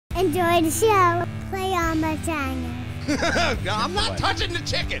Enjoy the show. Play on my channel. I'm not touching the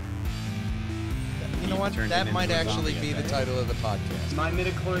chicken. You know what? That might actually be the title of the podcast. My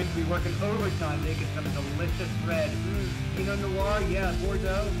midichlorians be working overtime, making some delicious red. Pinot Noir, yeah,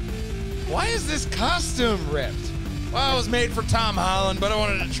 Bordeaux. Why is this costume ripped? Well, it was made for Tom Holland, but I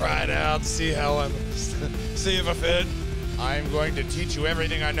wanted to try it out, see if I fit. I'm going to teach you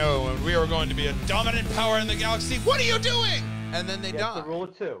everything I know, and we are going to be a dominant power in the galaxy. What are you doing? And then they die. The rule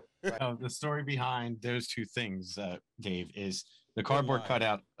of two. Right. The story behind those two things, Dave, is the cardboard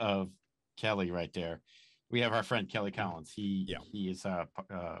cutout of Kelly right there. We have our friend Kelly Collins. He is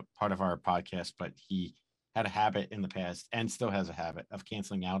part of our podcast, but he had a habit in the past and still has a habit of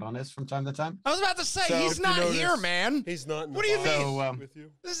canceling out on us from time to time. I was about to say, he's not here, man. He's not in the What do you box mean? with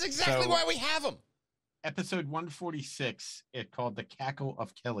you? This is exactly why we have him. Episode 146, it called The Cackle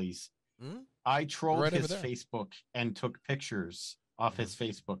of Kelly's. I trolled his Facebook and took pictures off his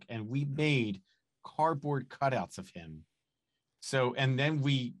Facebook, and we made cardboard cutouts of him. So, and then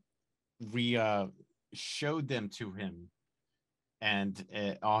we showed them to him, and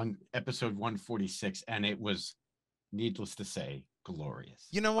on episode 146, and it was, needless to say, glorious.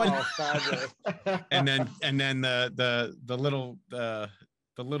 You know what? and then the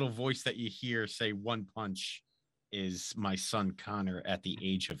little voice that you hear say "one punch" is my son Connor at the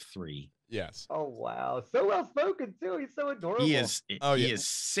age of 3. Yes. Oh wow, so well spoken too. He's so adorable. He is. He is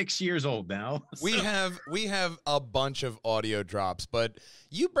 6 years old now. We have a bunch of audio drops, but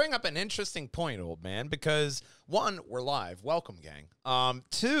you bring up an interesting point, old man, because one, we're live. Welcome, gang.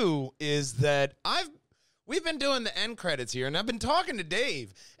 Two is that we've been doing the end credits here, and I've been talking to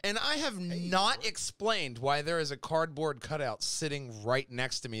Dave, and I have not explained why there is a cardboard cutout sitting right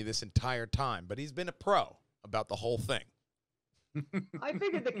next to me this entire time, but he's been a pro about the whole thing. I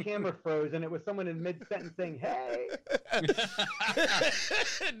figured the camera froze and it was someone in mid-sentence saying, hey.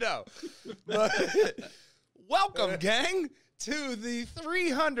 No. Welcome, gang, to the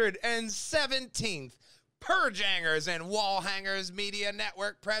 317th Purge Hangers and Wall Hangers Media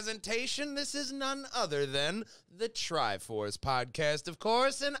Network presentation. This is none other than the Triforce podcast, of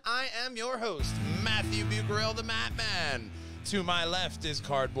course, and I am your host, Matthew Bucarell, the Mattman. To my left is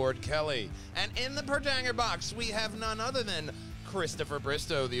Cardboard Kelly, and in the Purge Hanger box, we have none other than Christopher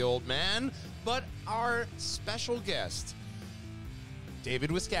Bristow, the old man, but our special guest, Dave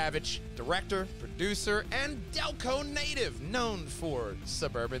Wascavage, director, producer, and Delco native, known for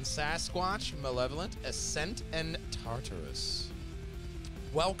Suburban Sasquatch, Malevolent, Ascent, and Tartarus.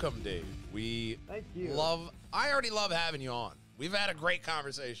 Welcome, Dave. Thank you. I already love having you on. We've had a great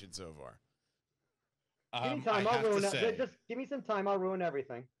conversation so far. Give me time, I'll ruin it. Just give me some time, I'll ruin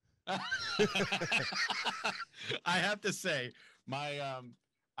everything. I have to say, I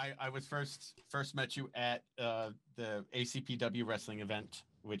was first met you at the ACPW wrestling event,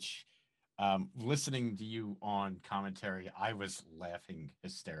 which listening to you on commentary, I was laughing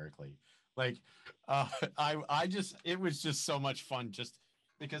hysterically. Like it was just so much fun, just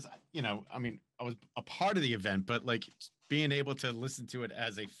because, I mean, I was a part of the event, but like being able to listen to it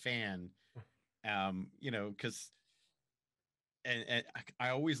as a fan, because and I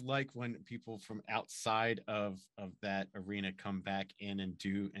always like when people from outside of that arena come back in and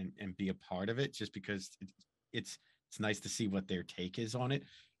do and be a part of it, just because it's nice to see what their take is on it.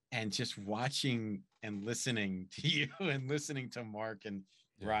 And just watching and listening to you and listening to Mark and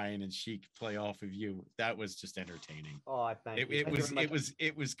Ryan and Sheik play off of you, that was just entertaining. Oh, I thank you.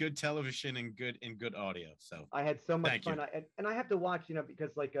 It was good television and good audio. So I had so much fun. And I have to watch,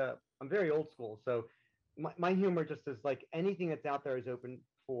 because like I'm very old school, so my humor just is like anything that's out there is open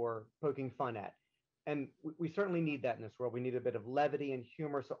for poking fun at. And we certainly need that in this world. We need a bit of levity and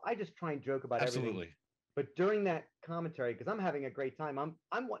humor. So I just try and joke about everything. But during that commentary, because I'm having a great time, I'm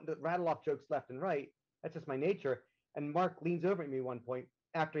wanting to rattle off jokes left and right. That's just my nature. And Mark leans over at me one point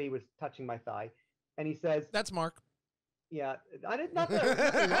after he was touching my thigh, and he says, "That's Mark." Yeah, I did nothing wrong with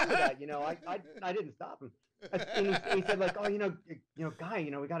that. I didn't stop him. And he said, like, oh,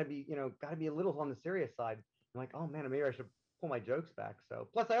 guy, we gotta be a little on the serious side. I'm like, oh man, maybe I should pull my jokes back. So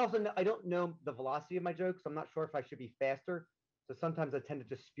plus I don't know the velocity of my jokes. I'm not sure if I should be faster. So sometimes I tend to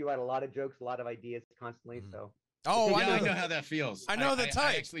just spew out a lot of jokes, a lot of ideas constantly. So I know how that feels. I know the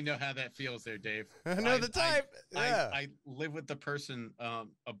type. I actually know how that feels there, Dave. I know the type. I live with the person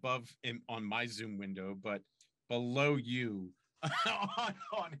above on my Zoom window, but below you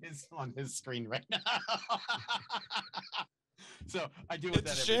on his screen right now. So I do.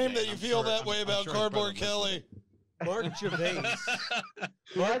 It's a shame that you feel that way about Cardboard Kelly. Mark Gervais.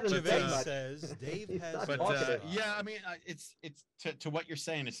 He Mark hasn't said Gervais much. says Dave He's has. not But talkative. yeah, I mean, it's to what you're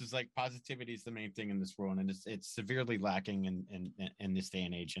saying. This is like positivity is the main thing in this world, and it's severely lacking in this day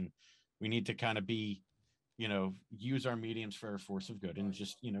and age. And we need to kind of be, use our mediums for a force of good, and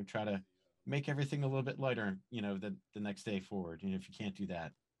just try to make everything a little bit lighter. The next day forward. And if you can't do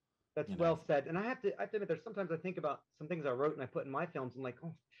that, That's well said. And I have to admit, there's sometimes I think about some things I wrote and I put in my films. I'm like,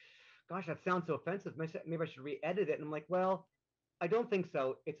 oh, gosh, that sounds so offensive. Maybe I should re-edit it. And I'm like, well, I don't think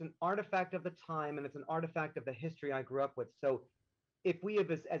so. It's an artifact of the time, and it's an artifact of the history I grew up with. So if we have,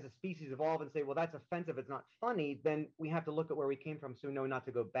 as a species, evolve and say, well, that's offensive, it's not funny, then we have to look at where we came from so we know not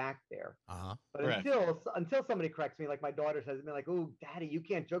to go back there. But Correct. until somebody corrects me, like my daughter says, like, oh, Daddy, you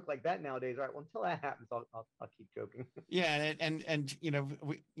can't joke like that nowadays. All right, well, until that happens, I'll keep joking. Yeah, and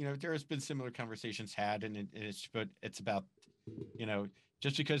there has been similar conversations had, and it's about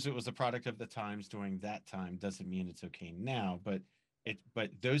just because it was a product of the times during that time doesn't mean it's okay now.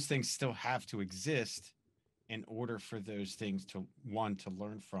 But those things still have to exist in order for those things to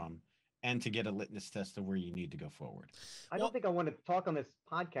learn from and to get a litmus test of where you need to go forward. I don't think I want to talk on this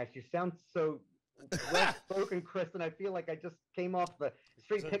podcast. You sound so well spoken, Chris, and I feel like I just came off the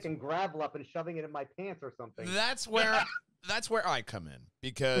street picking gravel up and shoving it in my pants or something. That's where I come in,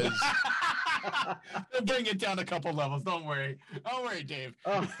 because We'll bring it down a couple levels. Don't worry, Dave.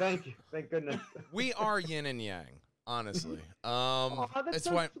 Oh, thank you, thank goodness. we are yin and yang, honestly. That's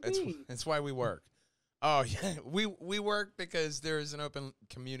so sweet. It's why we work. Oh yeah, we work because there's an open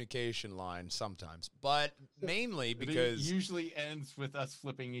communication line sometimes, but mainly because it usually ends with us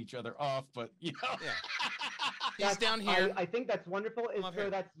flipping each other off. But yeah. He's down here. I think that's wonderful.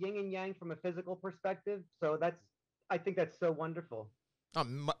 That's yin and yang from a physical perspective. So I think that's so wonderful.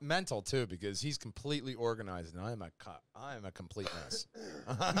 Mental too, because he's completely organized, and I am a complete mess.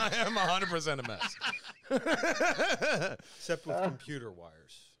 I am 100% a mess, except with computer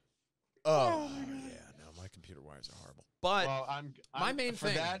wires. Oh yeah, no, my computer wires are horrible. But my main for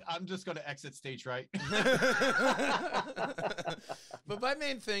thing that, I'm just going to exit stage right. But my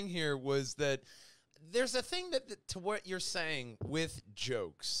main thing here was that there's a thing that to what you're saying with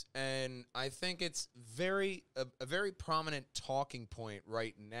jokes, and I think it's a very prominent talking point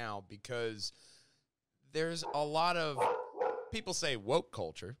right now, because there's a lot of people say woke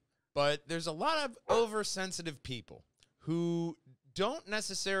culture, but there's a lot of oversensitive people who don't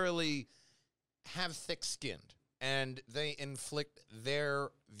necessarily have thick-skinned, and they inflict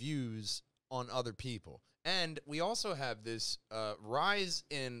their views on other people. And we also have this rise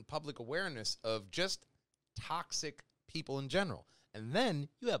in public awareness of just toxic people in general. And then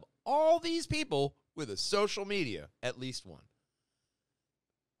you have all these people with a social media, at least one.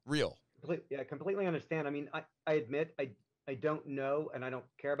 Real. Yeah, completely understand. I mean, I admit I don't know, and I don't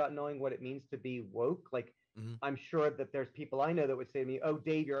care about knowing what it means to be woke. Like, I'm sure that there's people I know that would say to me, oh,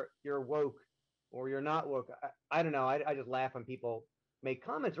 Dave, you're woke, or you're not woke. I don't know. I just laugh when people make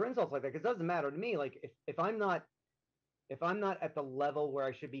comments or insults like that, because it doesn't matter to me. Like, if I'm not at the level where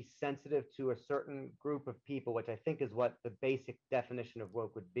I should be sensitive to a certain group of people, which I think is what the basic definition of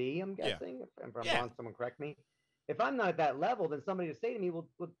woke would be, I'm guessing. Yeah. If I'm wrong, someone correct me. If I'm not at that level, then somebody to say to me, well,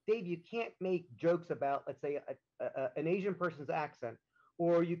 Dave, you can't make jokes about, let's say, an Asian person's accent,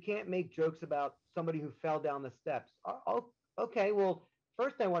 or you can't make jokes about somebody who fell down the steps. Oh, okay, well,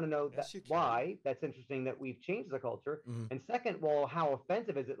 first I want to know why. That's interesting that we've changed the culture. And second, well, how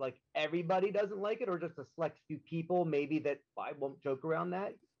offensive is it? Like, everybody doesn't like it, or just a select few people maybe that I won't joke around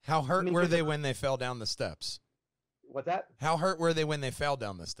that? How hurt were they when they fell down the steps? What's that? How hurt were they when they fell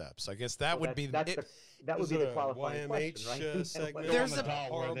down the steps? I guess that would be that would be the qualifying question, right? Segment. There's a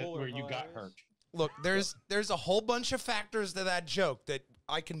horrible where you got hurt. Look, there's a whole bunch of factors to that joke that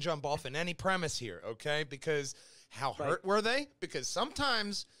I can jump off in any premise here, okay? Because how hurt were they? Because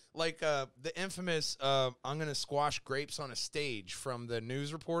sometimes, like the infamous I'm going to squash grapes on a stage from the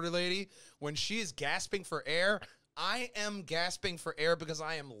news reporter lady, when she is gasping for air, I am gasping for air because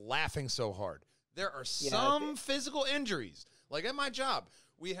I am laughing so hard. There are some physical injuries. Like at my job,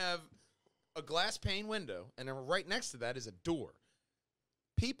 we have a glass pane window, and then right next to that is a door.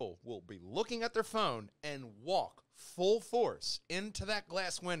 People will be looking at their phone and walk full force into that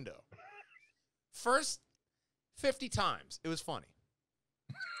glass window. First 50 times, it was funny.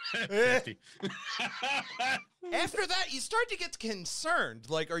 50. After that, you start to get concerned.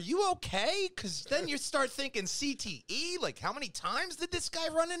 Like, are you okay? Because then you start thinking CTE. Like, how many times did this guy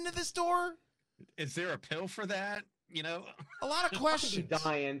run into this door? Is there a pill for that? You know, a lot of questions.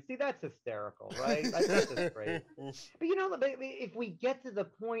 Dying. See, that's hysterical, right? That's just great. But you know, if we get to the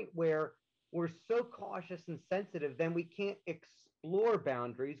point where we're so cautious and sensitive, then we can't explore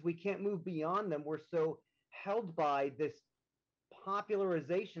boundaries. We can't move beyond them. We're so held by this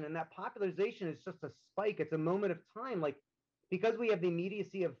popularization, and that popularization is just a spike. It's a moment of time. Like, because we have the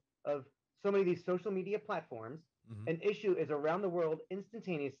immediacy of so many of these social media platforms, an issue is around the world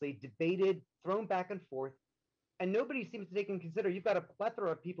instantaneously debated, thrown back and forth, and nobody seems to take and consider. You've got a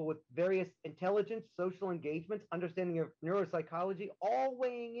plethora of people with various intelligence, social engagements, understanding of neuropsychology, all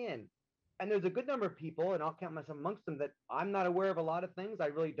weighing in. And there's a good number of people, and I'll count myself amongst them, that I'm not aware of a lot of things. I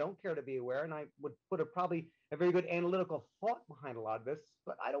really don't care to be aware, and I would put probably a very good analytical thought behind a lot of this,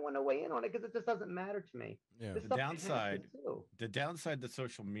 but I don't want to weigh in on it because it just doesn't matter to me. Yeah. The downside to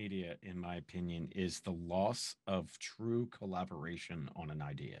social media, in my opinion, is the loss of true collaboration on an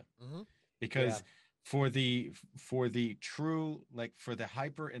idea. Because for the true, like for the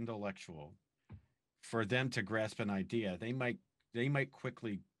hyper intellectual, for them to grasp an idea, they might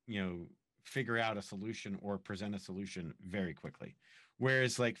quickly, figure out a solution or present a solution very quickly.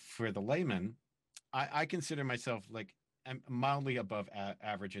 Whereas like for the layman, I consider myself like I'm mildly above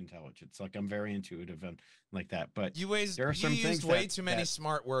average intelligence. Like I'm very intuitive and like that. But there are some things way too many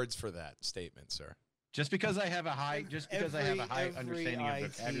smart words for that statement, sir. Just because I have a high, understanding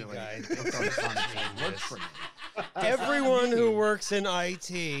of vocabulary, works for me. Everyone who works in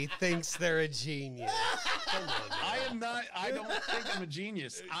IT thinks they're a genius. I don't think I'm a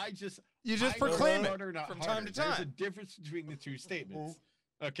genius. You just proclaim it from time to time. There's a difference between the two statements.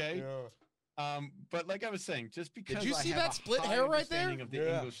 Okay. Yeah. But like I was saying, just because did you see I have that split hair right there? Of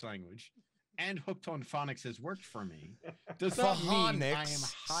the English language and hooked on phonics has worked for me, does not mean I am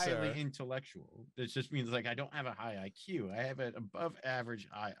highly intellectual. This just means like I don't have a high IQ. I have an above average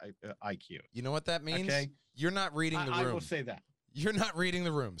IQ. You know what that means? Okay? You're not reading the room. I will say that. You're not reading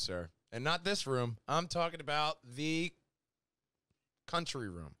the room, sir. And not this room. I'm talking about the country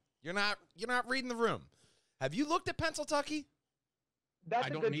room. You're not reading the room. Have you looked at Pennsylvania? That's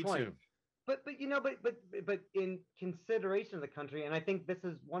a good point. But in consideration of the country, and I think this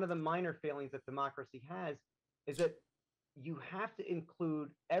is one of the minor failings that democracy has, is that you have to include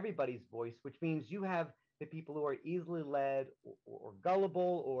everybody's voice, which means you have the people who are easily led or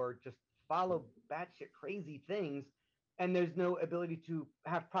gullible or just follow batshit crazy things, and there's no ability to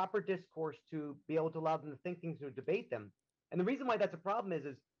have proper discourse to be able to allow them to think things or debate them. And the reason why that's a problem is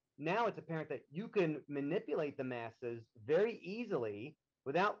now it's apparent that you can manipulate the masses very easily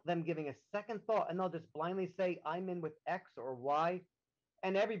without them giving a second thought, and they'll just blindly say, I'm in with X or Y,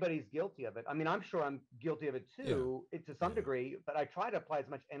 and everybody's guilty of it. I mean, I'm sure I'm guilty of it too, to some degree, but I try to apply as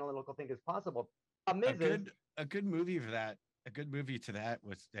much analytical thinking as possible. A good movie for that, a good movie to that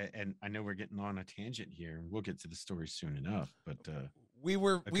was, and I know we're getting on a tangent here, and we'll get to the story soon enough, but we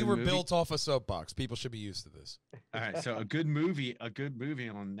were built off a soapbox. People should be used to this. All right, so a good movie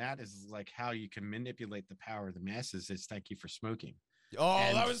on that is like how you can manipulate the power of the masses is Thank You for Smoking. Oh,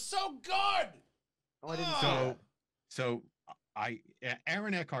 that was so good. Oh, I didn't so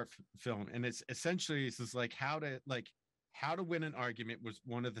Aaron Eckhart film, and it's essentially this is like how to win an argument was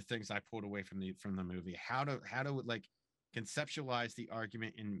one of the things I pulled away from the movie. How to like conceptualize the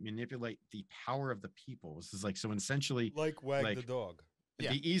argument and manipulate the power of the people. This is like so essentially like Wag the dog.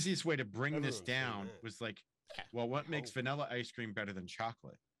 The easiest way to bring this down was like, well, what makes vanilla ice cream better than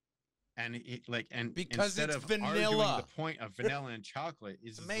chocolate? And because instead it's of vanilla, arguing the point of vanilla and chocolate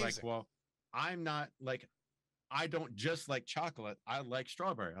is like, well, I'm not like, I don't just like chocolate. I like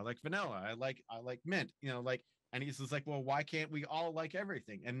strawberry. I like vanilla. I like mint. And he's just like, well, why can't we all like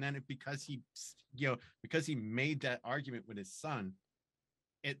everything? And then because he made that argument with his son,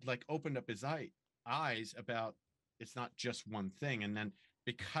 it like opened up his eyes about it's not just one thing. And then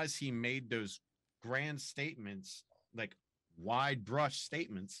because he made those grand statements, like wide brush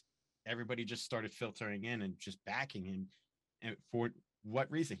statements, everybody just started filtering in and just backing him. And for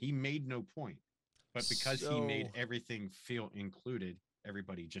what reason? He made no point. But because he made everything feel included,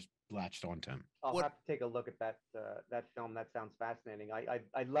 everybody just latched onto him. I'll have to take a look at that film. That sounds fascinating.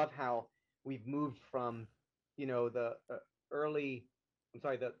 I love how we've moved from, the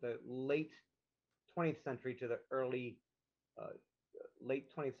late 20th century to the late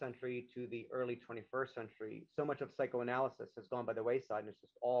 20th century to the early 21st century. So much of psychoanalysis has gone by the wayside, and it's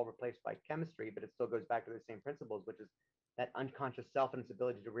just all replaced by chemistry, but it still goes back to the same principles, which is that unconscious self and its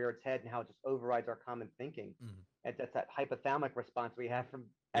ability to rear its head and how it just overrides our common thinking. And that's that hypothalamic response we have from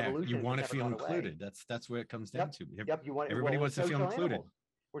evolution. You want to feel included. That's where it comes down to. Everybody wants to feel included. Animals.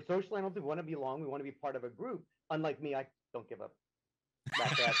 We're social animals. We want to belong. We want to be part of a group. Unlike me, I don't give up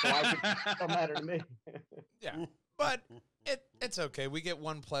that bad, so it don't matter to me. Yeah, but it's okay. We get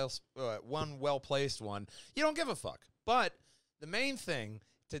one well-placed one. You don't give a fuck. But the main thing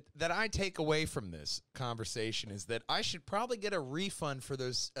that I take away from this conversation is that I should probably get a refund for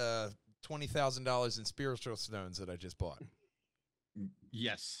those $20,000 in spiritual stones that I just bought.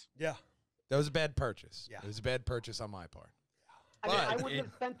 Yes. Yeah. That was a bad purchase. Yeah. It was a bad purchase on my part. I mean, I But- wouldn't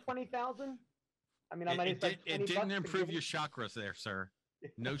have spent 20,000. I mean, I might have It spent 20 didn't bucks to improve get your it. chakras there, sir.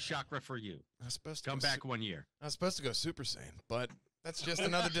 No chakra for you. I was supposed to Come go back 1 year. I was supposed to go Super Saiyan, but that's just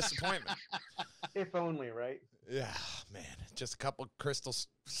another disappointment. If only, right? Yeah, man. Just a couple crystal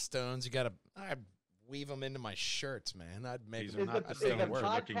stones. You gotta. I'd weave them into my shirts, man. I'd make These them are not the is the stones we're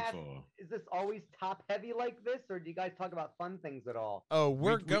podcast- looking for. Is this always top heavy like this, or do you guys talk about fun things at all? Oh,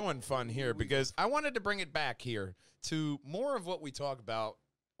 we're We- going fun here because I wanted to bring it back here to more of what we talk about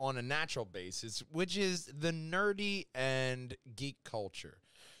on a natural basis, which is the nerdy and geek culture,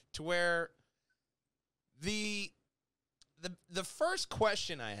 to where the first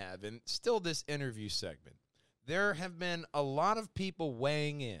question I have, and still this interview segment, there have been a lot of people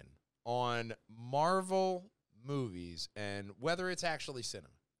weighing in on Marvel movies and whether it's actually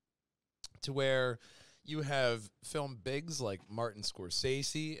cinema, to where you have film bigs like Martin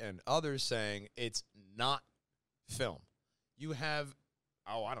Scorsese and others saying it's not film. You have,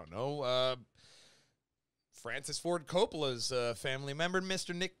 I don't know, Francis Ford Coppola's family member,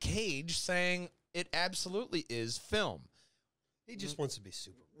 Mr. Nick Cage, saying it absolutely is film. He just wants to be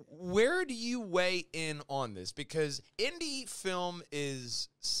super. Where do you weigh in on this? Because indie film is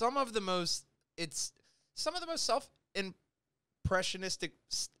some of the most self-impressionistic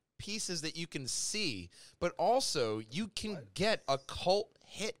pieces that you can see, but also you can get a cult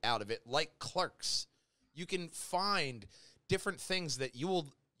hit out of it, like Clerks. You can find different things that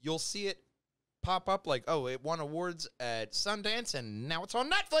you'll see it pop up, like, oh, it won awards at Sundance and now it's on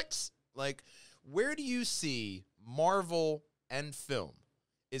Netflix. Like, where do you see Marvel and film?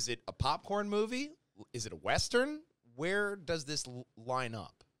 Is it a popcorn movie? Is it a Western? Where does this line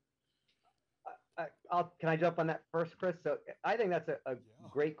up? Can I jump on that first, Chris? So I think that's a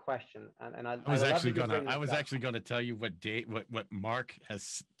great question, and I I was love actually that you bring gonna. I this was up. actually gonna tell you what Mark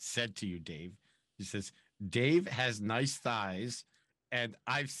has said to you, Dave. He says Dave has nice thighs, and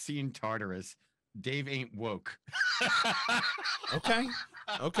I've seen Tartarus. Dave ain't woke. Okay.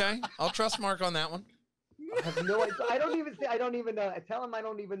 I'll trust Mark on that one. I have no idea. I don't even know. I tell him I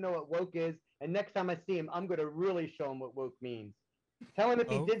don't even know what woke is, and next time I see him, I'm going to really show him what woke means. Tell him if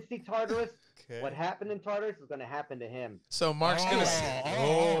he did see Tartarus, what happened in Tartarus is going to happen to him. So Mark's gonna.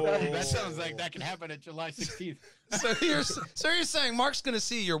 That sounds like that can happen at July 16th. So you're saying Mark's gonna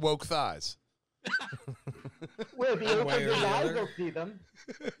see your woke thighs? Well, if he One opens way or his the eyes, other. he'll see them.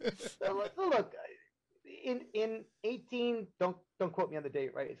 So look, in 18, don't quote me on the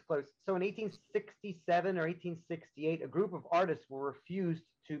date, right? It's close. So in 1867 or 1868, a group of artists were refused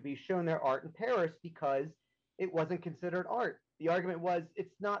to be shown their art in Paris because it wasn't considered art. The argument was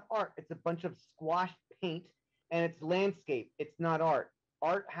it's not art. It's a bunch of squashed paint and it's landscape. It's not art.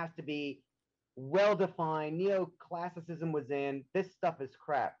 Art has to be well-defined. Neoclassicism was in. This stuff is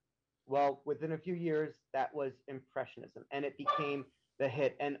crap. Well, within a few years, that was Impressionism, and it became the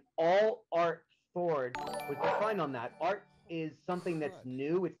hit. And all art forward was defined on that. Art is something that's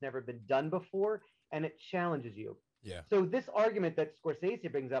new. It's never been done before, and it challenges you. Yeah. So this argument that Scorsese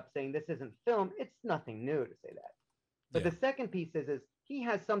brings up saying this isn't film, it's nothing new to say that. But the second piece is he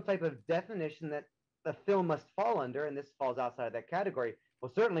has some type of definition that the film must fall under, and this falls outside of that category.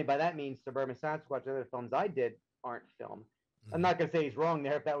 Well, certainly by that means Suburban Sasquatch, other films I did aren't film. I'm not going to say he's wrong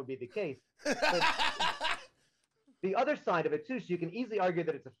there if that would be the case. But the other side of it too, so you can easily argue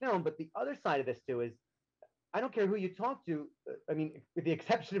that it's a film, but the other side of this too is, I don't care who you talk to. I mean, with the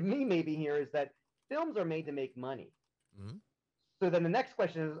exception of me maybe here, is that films are made to make money. Mhm. So then the next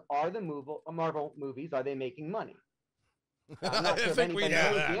question is, are the Marvel movies, are they making money? I'm not sure if think we anybody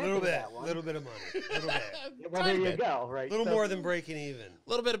know knows that. the A answer little to bit, that one. little bit of money, little bit, Well, there Tiny you bit. go, right? little So more than breaking even. A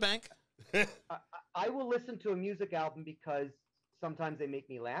little bit of bank. I will listen to a music album because sometimes they make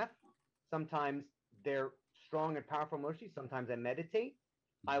me laugh. Sometimes they're strong and powerful emotionally. Sometimes I meditate.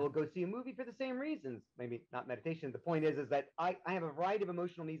 I will go see a movie for the same reasons. Maybe not meditation. The point is that I have a variety of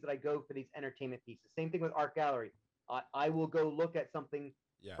emotional needs that I go for these entertainment pieces. Same thing with art gallery. I will go look at something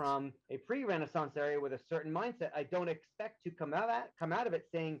Yes. from a pre-Renaissance area with a certain mindset. I don't expect to come out of it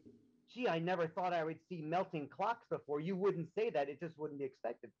saying, gee, I never thought I would see melting clocks before. You wouldn't say that. It just wouldn't be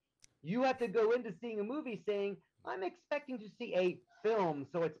expected. You have to go into seeing a movie saying, I'm expecting to see a film,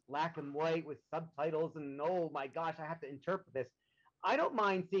 so it's black and white with subtitles, and oh my gosh, I have to interpret this. I don't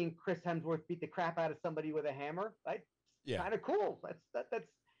mind seeing Chris Hemsworth beat the crap out of somebody with a hammer. That's kind of cool. That's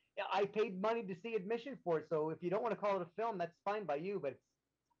I paid money to see admission for it. So if you don't want to call it a film, that's fine by you, but it's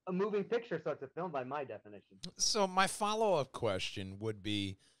a moving picture, so it's a film by my definition. So my follow-up question would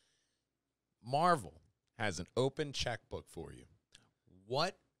be, Marvel has an open checkbook for you.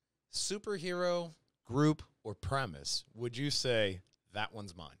 What superhero, group, or premise would you say that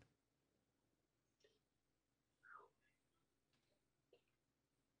one's mine?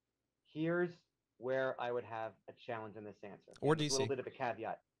 Here's where I would have a challenge in this answer. Or There's DC. a little bit of a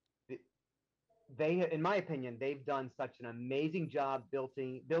caveat. They, in my opinion, they've done such an amazing job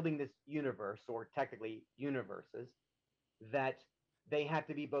building this universe, or technically universes, that they have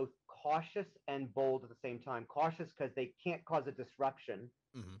to be both cautious and bold at the same time. Cautious because they can't cause a disruption,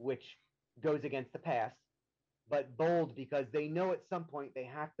 which goes against the past, but bold because they know at some point they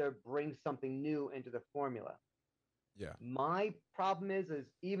have to bring something new into the formula. Yeah. My problem is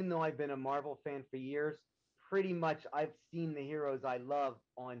even though I've been a Marvel fan for years, pretty much I've seen the heroes I love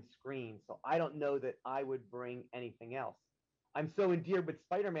on screen, so I don't know that I would bring anything else. I'm so endeared with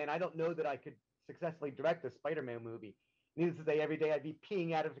Spider-Man, I don't know that I could successfully direct a Spider-Man movie. Needless to say, every day I'd be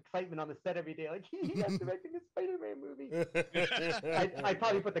peeing out of excitement on the set every day, like, I'm directing a Spider-Man movie. I'd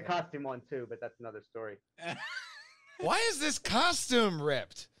probably put the costume on too, but that's another story. Why is this costume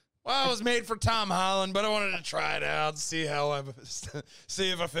ripped? Well, it was made for Tom Holland, but I wanted to try it out, see if I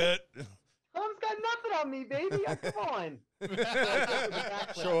fit. Tom's got nothing on me, baby. Come on.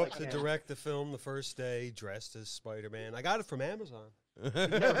 Show up to direct the film the first day dressed as Spider-Man. I got it from Amazon. They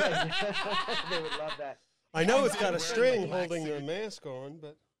would love that. I know it's got a string holding the mask on,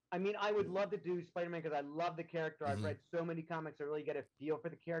 but... I mean, I would love to do Spider-Man because I love the character. I've read so many comics, I really get a feel for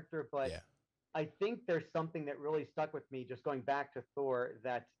the character, but I think there's something that really stuck with me, just going back to Thor,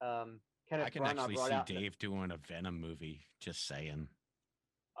 that Kenneth I can Branagh actually brought see out. Dave doing a Venom movie, just saying.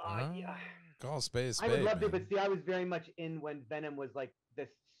 Yeah. Call space. I would love to, but see, I was very much in when Venom was like this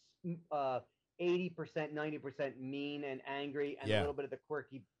 80%, 90% mean and angry, and a little bit of the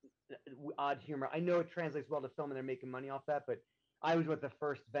quirky, odd humor. I know it translates well to film, and they're making money off that, but I was with the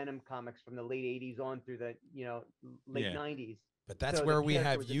first Venom comics from the late 80s on through the late 90s. But that's So where the we character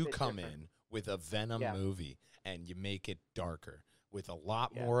have was a you bit come different. in with a Venom movie, and you make it darker with a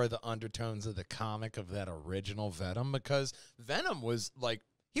lot more of the undertones of the comic of that original Venom, because Venom was like,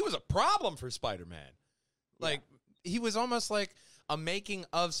 he was a problem for Spider-Man. Like, he was almost like a making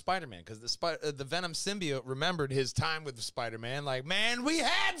of Spider-Man, because the Venom symbiote remembered his time with Spider-Man. Like, man, we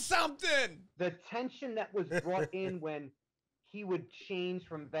had something. The tension that was brought in when he would change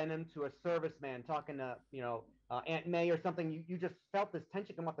from Venom to a serviceman talking to, Aunt May or something, you just felt this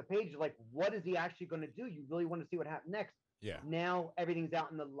tension come off the page. You're like, what is he actually going to do? You really want to see what happens next. Yeah. Now everything's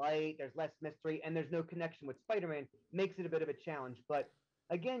out in the light. There's less mystery, and there's no connection with Spider-Man. Makes it a bit of a challenge. But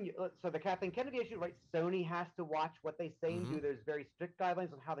again, so the Kathleen Kennedy issue, right? Sony has to watch what they say and do. There's very strict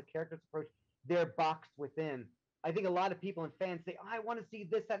guidelines on how the characters approach. They're boxed within. I think a lot of people and fans say, I want to see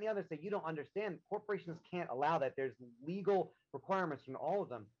this, that, and the other. Say, you don't understand. Corporations can't allow that. There's legal requirements from all of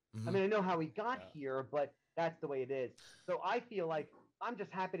them. I mean, I know how we got here, but that's the way it is. So I feel like I'm just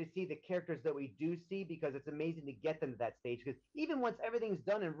happy to see the characters that we do see, because it's amazing to get them to that stage. Because even once everything's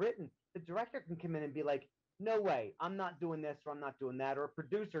done and written, the director can come in and be like, no way, I'm not doing this, or I'm not doing that. Or a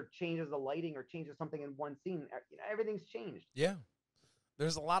producer changes the lighting or changes something in one scene. Everything's changed. Yeah.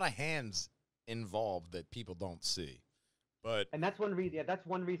 There's a lot of hands involved that people don't see. And that's one reason. Yeah, that's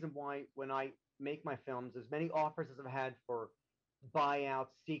one reason why when I make my films, as many offers as I've had for buyouts,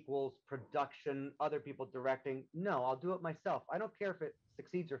 sequels, production, other people directing, no, I'll do it myself. I don't care if it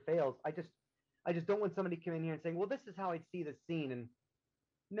succeeds or fails. I just don't want somebody coming in here and saying, well, this is how I'd see the scene. And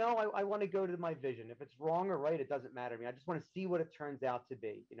no, I want to go to my vision. If it's wrong or right, it doesn't matter to me. I just want to see what it turns out to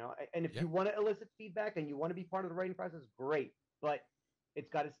be, and if you want to elicit feedback and you want to be part of the writing process, great. But it's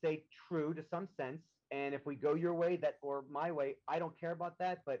got to stay true to some sense. And if we go your way or my way, I don't care about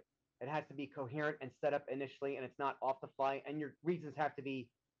that, but it has to be coherent and set up initially, and it's not off the fly, and your reasons have to be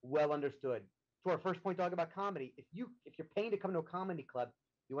well understood. To our first point, talk about comedy. If you're paying to come to a comedy club,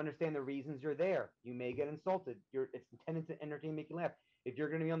 you understand the reasons you're there. You may get insulted. It's intended to entertain, make you laugh. If you're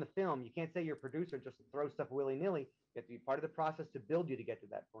going to be on the film, you can't say you're a producer and just throw stuff willy-nilly. You have to be part of the process to build you to get to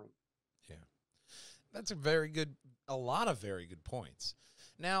that point. Yeah. That's a lot of very good points.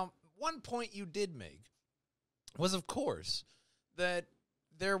 Now, one point you did make was, of course, that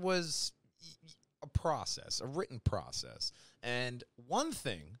there was a process, a written process. And one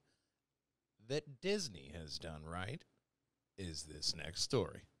thing that Disney has done right is this next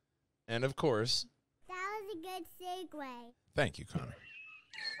story. And, of course... That was a good segue. Thank you, Connor.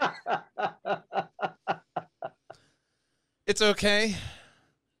 It's okay.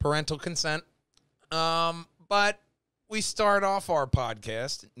 Parental consent. But we start off our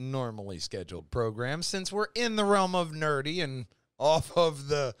podcast, normally scheduled program, since we're in the realm of nerdy and off of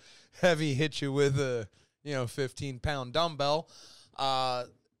the heavy hit you with a 15-pound dumbbell.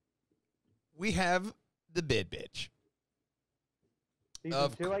 We have the bid bitch.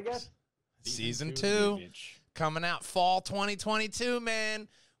 Season 2, I guess. Season 2 coming out fall 2022, man.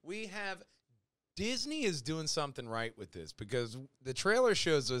 We have Disney is doing something right with this because the trailer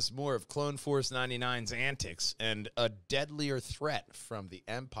shows us more of Clone Force 99's antics and a deadlier threat from the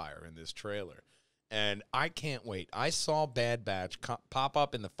Empire in this trailer. And I can't wait. I saw Bad Batch pop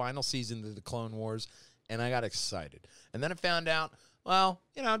up in the final season of the Clone Wars, and I got excited. And then I found out, well,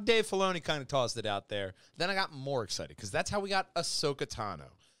 you know, Dave Filoni kind of tossed it out there. Then I got more excited because that's how we got Ahsoka Tano.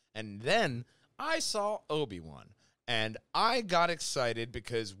 And then I saw Obi-Wan, and I got excited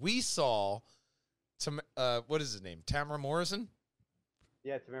because we saw, what is his name, Tamara Morrison?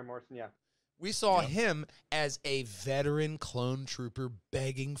 Yeah, Tamara Morrison, yeah. We saw him as a veteran clone trooper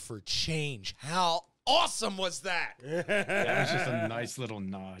begging for change. How awesome was that? That was just a nice little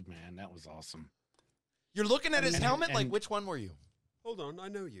nod, man. That was awesome. You're looking at his helmet like, which one were you? Hold on, I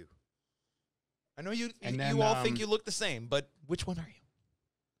know you. I know you. And you then, all think you look the same, but which one are you?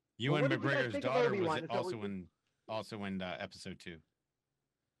 Ewan what did you guys McGregor's think of daughter Obi-Wan? was also in episode 2.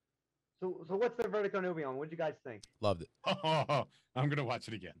 So what's the verdict on Obi-Wan? What did you guys think? Loved it. I'm gonna watch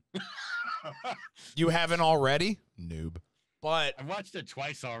it again. You haven't already? Noob. But I watched it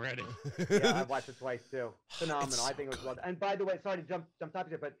twice already. Yeah, I've watched it twice too. Phenomenal. It's so I think it was well done. And by the way, sorry to jump topic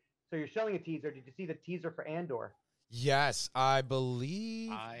here, but so you're showing a teaser. Did you see the teaser for Andor? yes, I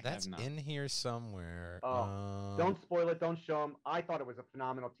believe I have that's not. in here somewhere. Oh, don't spoil it. Don't show them. I thought it was a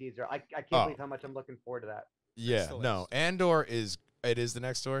phenomenal teaser. I can't Oh. believe how much I'm looking forward to that. Yeah, the no. last. Andor is the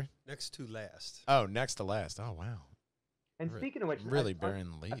next story. Next to last. Oh, next to last. Oh wow. And speaking of which, Really burying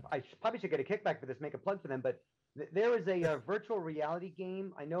the lead. I probably should get a kickback for this, make a plug for them, but there is a virtual reality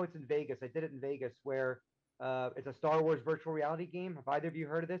game. I know it's in Vegas. I did it in Vegas where it's a Star Wars virtual reality game. Have either of you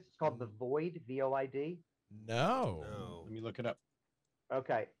heard of this? It's called The Void, VOID. No. No. Let me look it up.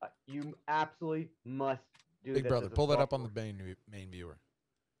 Okay, you absolutely must do Big this. brother, as a pull that Star up on the Wars. main viewer.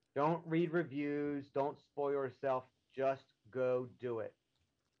 Don't read reviews. Don't spoil yourself. Just go do it.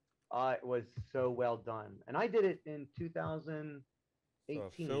 It was so well done, and I did it in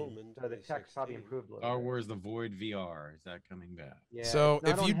 2018. film in So the tech's probably 2016. improved a little. Star bit. Wars: The Void VR, is that coming back? Yeah, So it's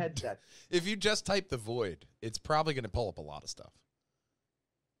not if on you- headsets. If you just type the void, it's probably going to pull up a lot of stuff.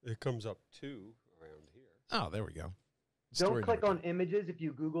 It comes up 2 around here. Oh, there we go. Don't Story click number on images if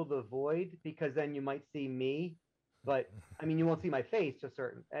you Google The Void because then you might see me, but I mean you won't see my face. Just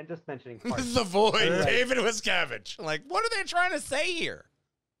certain and just mentioning two. parts. The void, Right. David Wascavage. Like, what are they trying to say here?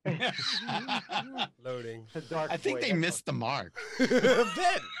 Loading. The dark I think void, they that's missed the mark.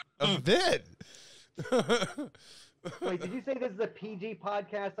 A bit. Wait, did you say this is a PG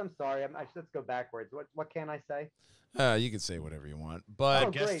podcast? I'm sorry. Let's go backwards. What can I say? You can say whatever you want, but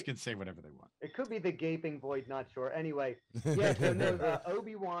Oh, Guests great. can say whatever they want. It could be the gaping void. Not sure. Anyway, yeah. So no,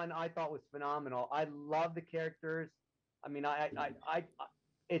 Obi-Wan I thought was phenomenal. I love the characters. I mean, I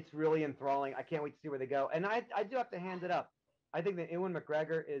it's really enthralling. I can't wait to see where they go. And I do have to hand it up. I think that Ewan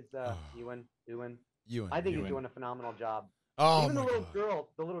McGregor is Ewan. Ewan. I think Ewan. he's doing a phenomenal job. Oh Even my the little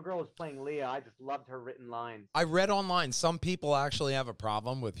God. girl, who's playing Leia, I just loved her written lines. I read online some people actually have a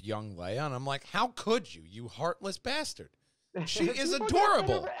problem with young Leia, and I'm like, how could you, you heartless bastard? She is People get upset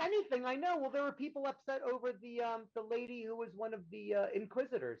adorable. Over anything, I know. Well, there were people upset over the lady who was one of the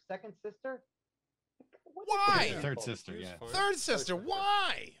Inquisitors, second sister. What is Why? the Third people? sister, She was yeah. fine. Third sister,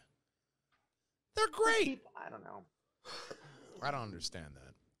 why? They're great. I don't know. I don't understand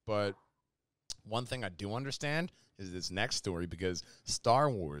that. But one thing I do understand is this next story because Star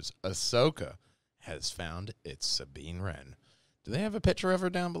Wars Ahsoka has found its Sabine Wren. Do they have a picture of her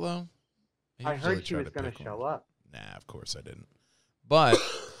down below? I heard she was going to show up. Nah, of course I didn't. But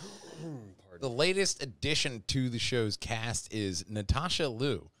the latest addition to the show's cast is Natasha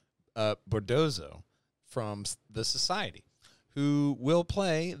Liu Bordozzo from The Society, who will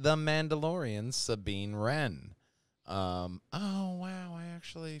play the Mandalorian Sabine Wren. Oh, wow, I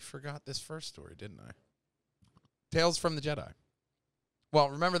actually forgot this first story, didn't I? Tales from the Jedi. Well,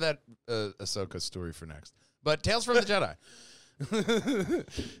 remember that Ahsoka story for next. But Tales from the Jedi.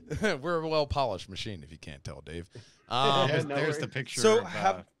 We're a well-polished machine, if you can't tell, Dave. There's no the worries. picture So of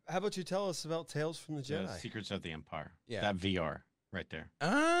how about you tell us about Tales from the the Jedi? Secrets of the Empire. Yeah. That VR right there.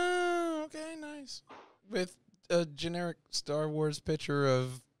 Oh, okay, nice. With a generic Star Wars picture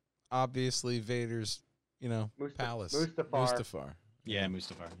of obviously Vader's, palace. Mustafar. Yeah,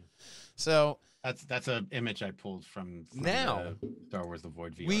 Mustafar. So That's an image I pulled from Now, Star Wars: The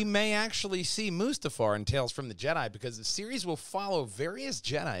Void VR. we may actually see Mustafar in Tales from the Jedi because the series will follow various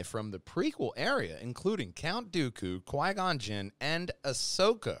Jedi from the prequel area, including Count Dooku, Qui-Gon Jinn, and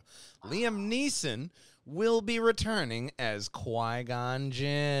Ahsoka. Liam Neeson will be returning as Qui-Gon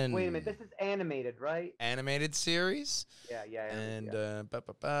Jinn. Wait a minute, this is animated, right? Animated series. Yeah. And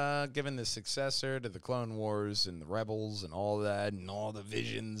given the successor to the Clone Wars and the Rebels and all that and all the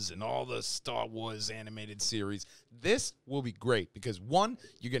Visions and all the Star Wars animated series, this will be great because, one,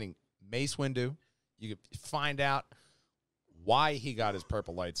 you're getting Mace Windu. You can find out why he got his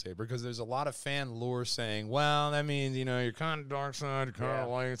purple lightsaber, because there's a lot of fan lore saying, well, that means, you're kind of dark side, you're kind of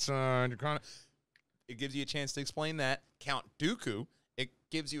light side, you're kind of... It gives you a chance to explain that. Count Dooku, it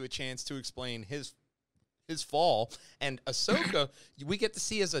gives you a chance to explain his fall. And Ahsoka, we get to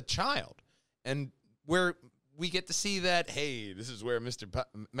see as a child. And where we get to see that, hey, this is where Master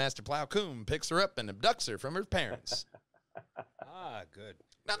Plo Koon picks her up and abducts her from her parents. Good.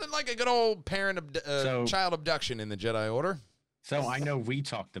 Nothing like a good old child abduction in the Jedi Order. So I know we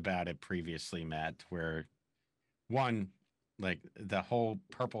talked about it previously, Matt, where one, like the whole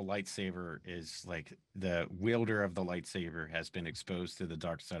purple lightsaber is like the wielder of the lightsaber has been exposed to the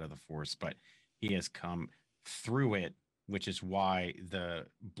dark side of the Force, but he has come through it, which is why the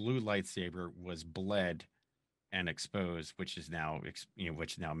blue lightsaber was bled and exposed, which is now,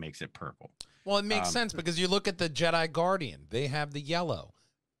 which now makes it purple. Well, it makes sense because you look at the Jedi Guardian; they have the yellow.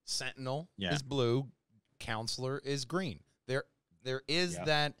 Sentinel is blue. Counselor is green. There is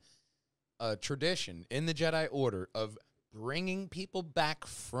that tradition in the Jedi Order of bringing people back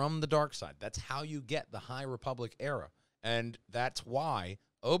from the dark side. That's how you get the High Republic era. And that's why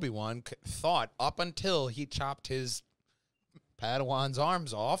Obi-Wan thought, up until he chopped his Padawan's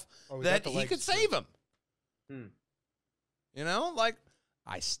arms off, that he could save him. Like,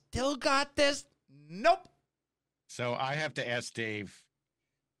 I still got this. Nope. So I have to ask Dave,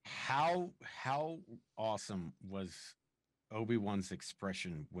 how awesome was Obi-Wan's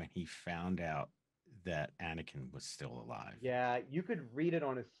expression when he found out that Anakin was still alive? Yeah, you could read it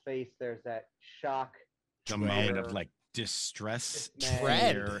on his face. There's that shock. The moment of like distress,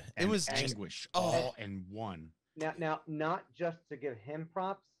 dread. It was anguish, all in one. Now, not just to give him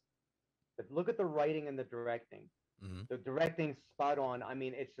props, but look at the writing and the directing. Mm-hmm. The directing's spot on. I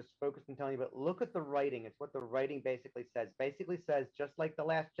mean, it's just focused on telling you, but look at the writing. It's what the writing basically says. Basically says, just like The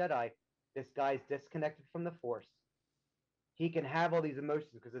Last Jedi, this guy's disconnected from the Force. He can have all these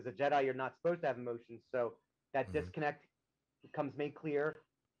emotions because as a Jedi, you're not supposed to have emotions. So that disconnect becomes made clear,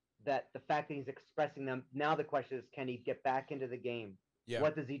 that the fact that he's expressing them. Now the question is, can he get back into the game? Yeah.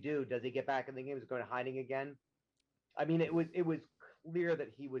 What does he do? Does he get back in the game? Is he going to hiding again? I mean, it was clear that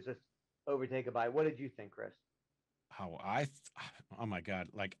he was just overtaken by it. What did you think, Chris? Oh my God.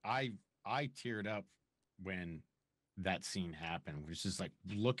 Like I teared up when that scene happened, which is like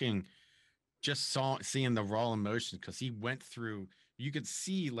seeing the raw emotion, because he went through, you could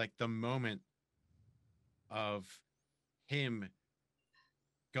see like the moment of him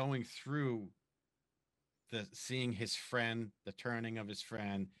going through seeing his friend, the turning of his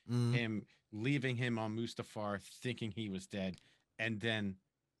friend, him leaving him on Mustafar thinking he was dead, and then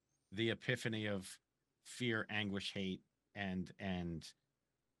the epiphany of fear, anguish, hate, and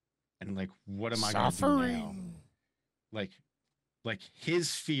like, what am I going to do now? Like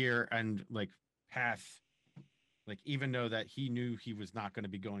his fear and like path, like even though that he knew he was not going to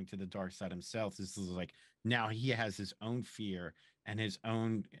be going to the dark side himself, this is like now he has his own fear and his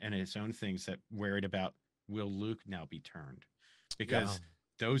own things that worried about, will Luke now be turned? Because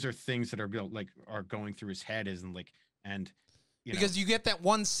those are things that are going through his head, because you get that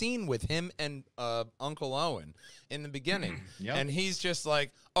one scene with him and Uncle Owen in the beginning, and he's just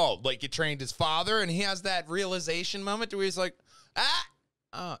like, like you trained his father, and he has that realization moment where he's like,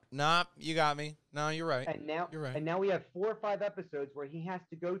 nah, you got me. No, you're right. And now you're right. And now we have 4 or 5 episodes where he has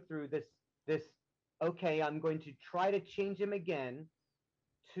to go through this. Okay, I'm going to try to change him again.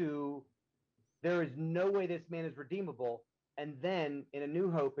 To there is no way this man is redeemable. And then in A New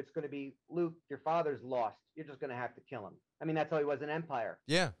Hope, it's going to be, Luke, your father's lost. You're just going to have to kill him. I mean, that's how he was in Empire.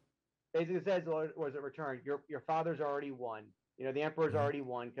 Yeah. Basically it says, or is it Return? Your father's already won. The Emperor's already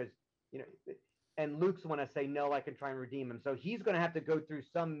won, because, and Luke's want to say, no, I can try and redeem him. So he's going to have to go through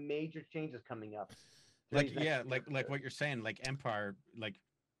some major changes coming up. Like what you're saying, like Empire,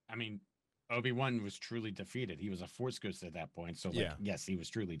 I mean, Obi-Wan was truly defeated. He was a Force ghost at that point. So yes, he was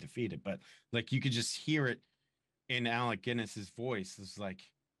truly defeated, but like, you could just hear it in Alec Guinness's voice. It's like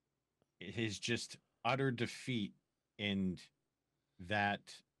his just utter defeat and that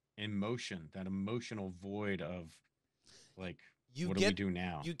emotional void of like, what do we do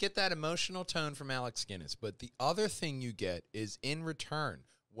now? You get that emotional tone from Alex Guinness, but the other thing you get is in return,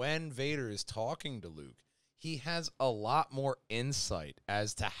 when Vader is talking to Luke, he has a lot more insight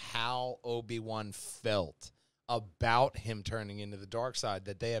as to how Obi-Wan felt about him turning into the dark side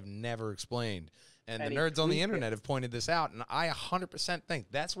that they have never explained. And the he nerds on the tweaked it. internet have pointed this out, and I 100% think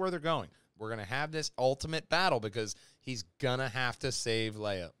that's where they're going. We're going to have this ultimate battle because he's going to have to save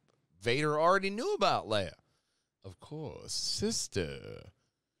Leia. Vader already knew about Leia. Of course, sister.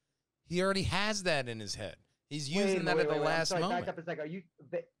 He already has that in his head. He's using that at the last moment. Back up a second. Are you?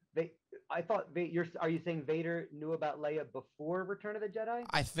 I thought are you saying Vader knew about Leia before Return of the Jedi?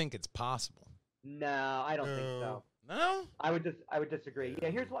 I think it's possible. No, I don't think so. No? I would disagree. Yeah,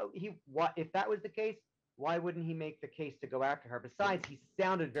 here's why if that was the case, why wouldn't he make the case to go after her? Besides, he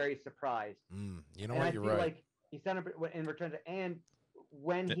sounded very surprised. You know and what? You're I feel right. like he sounded in Return to and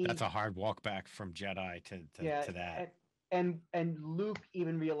when he That's a hard walk back from Jedi to that. And Luke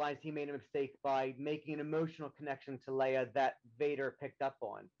even realized he made a mistake by making an emotional connection to Leia that Vader picked up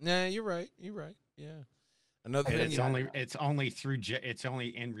on. Yeah, you're right. You're right. Yeah. Another And thing. it's only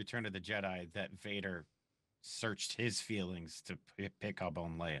in Return of the Jedi that Vader searched his feelings to pick up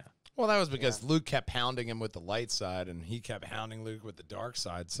on Leia. Well, that was because Luke kept hounding him with the light side, and he kept hounding Luke with the dark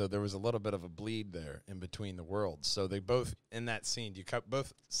side. So there was a little bit of a bleed there in between the worlds. So they both, in that scene, you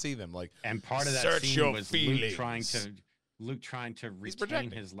both see them like. And part of that search scene your was feelings. Luke trying to retain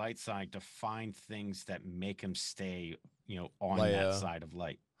projecting. his light side to find things that make him stay, on Leia. that side of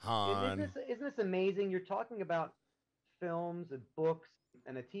light. Han. Isn't this amazing? You're talking about films and books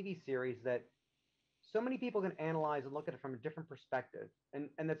and a TV series that so many people can analyze and look at it from a different perspective. And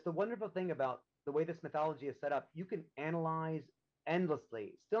that's the wonderful thing about the way this mythology is set up. You can analyze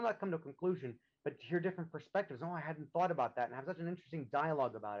endlessly, still not come to a conclusion, but hear different perspectives. Oh, I hadn't thought about that, and have such an interesting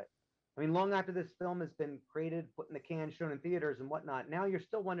dialogue about it. I mean, long after this film has been created, put in the can, shown in theaters and whatnot, now you're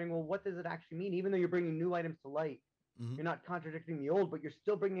still wondering, well, what does it actually mean? Even though you're bringing new items to light, you're not contradicting the old, but you're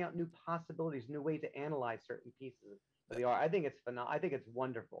still bringing out new possibilities, new ways to analyze certain pieces of the art. I think it's phenomenal. I think it's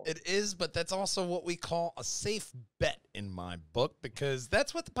wonderful. It is, but that's also what we call a safe bet in my book, because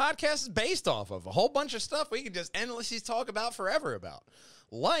that's what the podcast is based off of. A whole bunch of stuff we can just endlessly talk about forever about.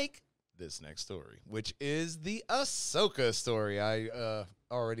 Like this next story, which is the Ahsoka story I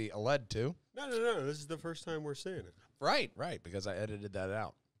already led to. No. This is the first time we're seeing it. Right, because I edited that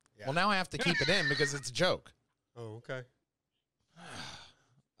out. Yeah. Well, now I have to keep it in because it's a joke. Oh, okay.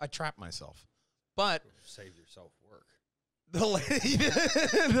 I trapped myself. But Save yourself work.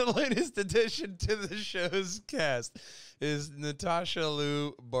 the latest addition to the show's cast is Natasha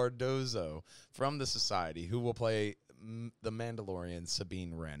Liu Bordozzo from The Society, who will play the Mandalorian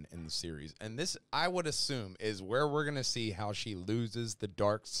Sabine Wren in the series. And this, I would assume, is where we're going to see how she loses the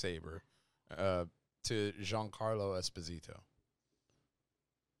dark saber to Giancarlo Esposito.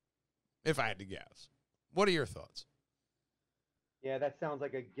 If I had to guess. What are your thoughts? Yeah, that sounds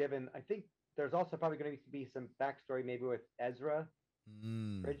like a given. I think there's also probably going to be some backstory maybe with Ezra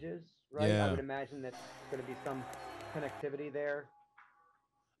Bridges, right? Yeah. I would imagine that's going to be some connectivity there.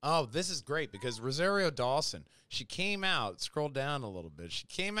 Oh, this is great because Rosario Dawson, she came out, scroll down a little bit. She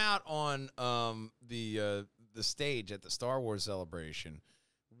came out on the stage at the Star Wars celebration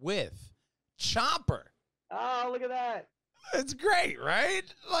with Chopper. Oh, look at that. It's great, right?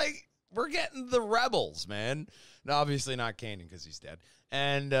 Like, we're getting the rebels, man. No, obviously not Kanan because he's dead.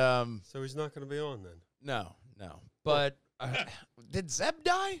 And So he's not going to be on then? no. But did Zeb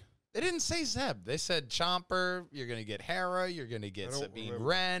die? They didn't say Zeb. They said Chomper, you're going to get Hera, you're going to get Sabine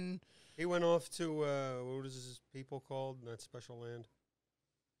Wren. He went off to, what is his people called in that special land?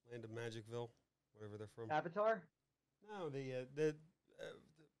 Land of Magicville, whatever they're from. Avatar? No,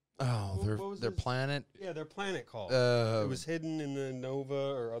 Their planet. Yeah, their planet called. It was hidden in the Nova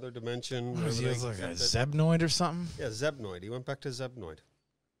or other dimension. Was he like a Zebnoid or something? Yeah, Zebnoid. He went back to Zebnoid.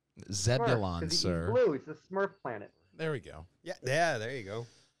 Zebulon, Smurf, sir. He's blue. It's the Smurf planet. There we go. Yeah, there you go.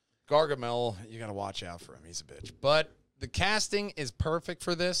 Gargamel, you got to watch out for him. He's a bitch. But the casting is perfect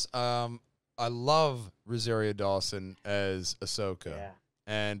for this. I love Rosario Dawson as Ahsoka. Yeah.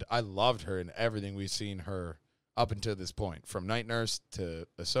 And I loved her in everything we've seen her up until this point. From Night Nurse to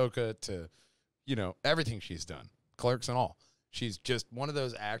Ahsoka to, everything she's done. Clerks and all. She's just one of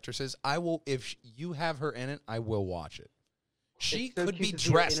those actresses. If you have her in it, I will watch it. She It's so could cute be to see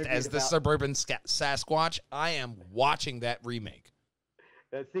her dressed interviewed as the about- Suburban Sasquatch. I am watching that remake.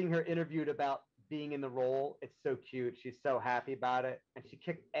 Seeing her interviewed about being in the role, it's so cute. She's so happy about it. And she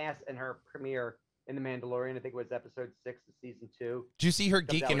kicked ass in her premiere in The Mandalorian. I think it was episode 6 of season 2. Did you see her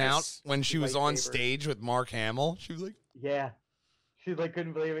Comes out geeking with out his when she was on lightsaber. stage with Mark Hamill? She was like, Yeah. She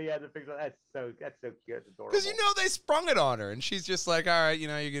couldn't believe it. He had to fix it. That's so cute. It's adorable. because they sprung it on her, and she's just like, all right,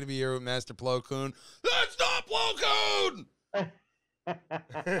 you're gonna be here with Master Plo Koon. That's not Plo Koon.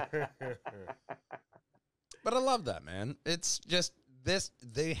 But I love that, man. It's just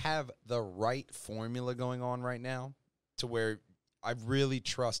they have the right formula going on right now to where I really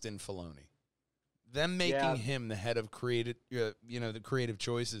trust in Filoni. them making him the head of creative, the creative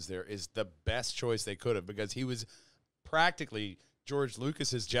choices there is the best choice they could have, because he was practically George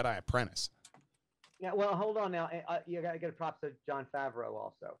Lucas's Jedi apprentice. Yeah, well, hold on now. You got to give props to Jon Favreau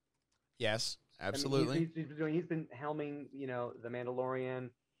also. Yes, absolutely. I mean, he's been helming, The Mandalorian,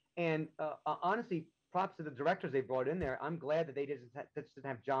 and honestly, props to the directors they brought in there. I'm glad that they didn't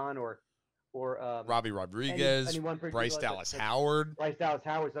have John or Robbie Rodriguez, Bryce Dallas Howard. Bryce Dallas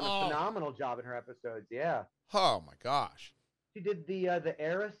Howard's done a phenomenal job in her episodes. Yeah. Oh my gosh. She did the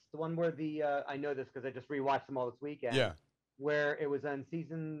Heiress, the one where I know this because I just rewatched them all this weekend. Yeah. Where it was on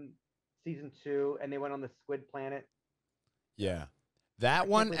season 2, and they went on the Squid Planet. Yeah. That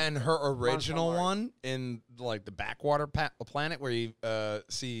one and her original one in like the backwater planet where you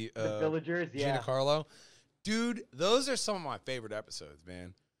see the villagers, Gina Carlo. Dude, those are some of my favorite episodes,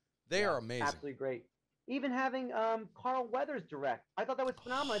 man. They are amazing. Absolutely great. Even having Carl Weathers direct. I thought that was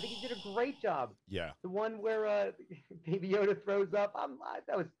phenomenal. I think he did a great job. Yeah. The one where Baby Yoda throws up.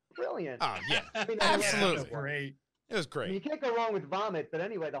 That was brilliant. Oh, yeah. I mean, absolutely. Great. It was great. I mean, you can't go wrong with vomit, but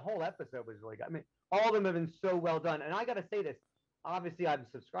anyway, the whole episode was really good. I mean, all of them have been so well done. And I got to say this. Obviously, I'm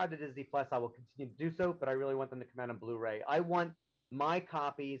subscribed to Disney Plus. I will continue to do so, but I really want them to come out on Blu-ray. I want my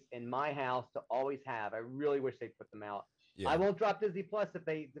copies in my house to always have. I really wish they'd put them out. Yeah. I won't drop Disney Plus if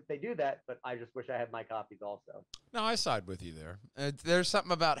they do that, but I just wish I had my copies also. No, I side with you there. There's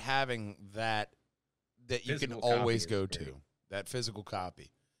something about having that you can always go to, that physical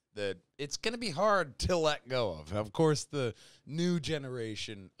copy, that it's going to be hard to let go of. Of course, the new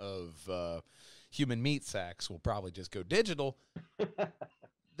generation of human meat sacks will probably just go digital.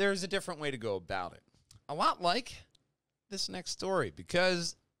 There's a different way to go about it. A lot like this next story,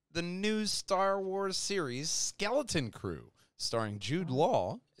 because the new Star Wars series Skeleton Crew, starring Jude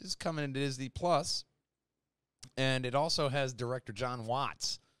Law, is coming to Disney Plus, and it also has director Jon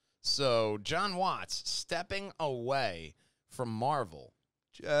Watts. So Jon Watts stepping away from Marvel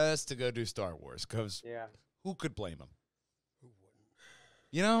just to go do Star Wars, because who could blame him? Who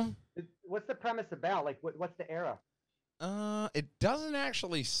wouldn't? What's the premise about? Like, what's the era? It doesn't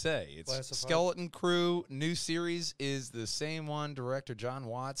actually say. It's Classified. Skeleton Crew. New series is the same one director Jon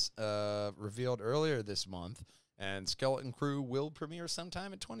Watts revealed earlier this month, and Skeleton Crew will premiere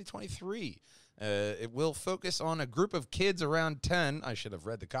sometime in 2023. It will focus on a group of kids around 10, I should have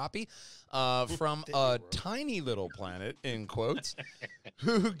read the copy, from a tiny little planet, in quotes,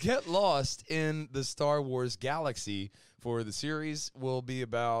 who get lost in the Star Wars galaxy. For the series will be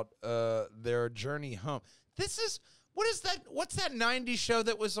about their journey home. What's that 90s show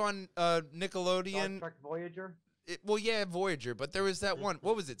that was on Nickelodeon? Star Trek Voyager? Voyager, but there was that one.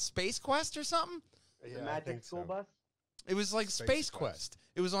 What was it, Space Quest or something? The Magic School Bus? It was like Space Quest.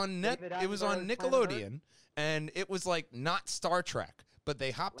 It was on Nickelodeon, and it was like not Star Trek, but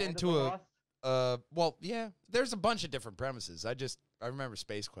they hopped into there's a bunch of different premises. I remember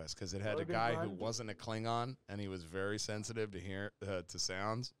Space Quest because it had a guy who wasn't a Klingon, and he was very sensitive to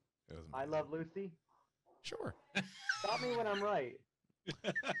sounds. I Love Lucy? Sure. Stop me when I'm right.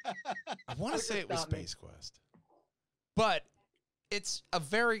 I want to say it was Space Quest. But it's a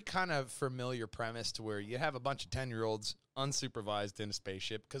very kind of familiar premise to where you have a bunch of 10-year-olds unsupervised in a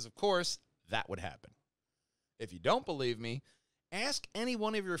spaceship, because, of course, that would happen. If you don't believe me, ask any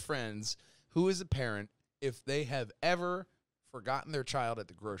one of your friends who is a parent if they have ever forgotten their child at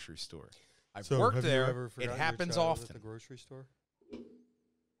the grocery store. I've worked there. It happens often. At the grocery store?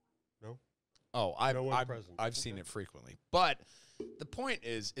 No? Oh, I've seen it frequently. But the point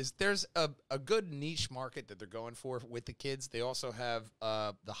is there's a good niche market that they're going for with the kids. They also have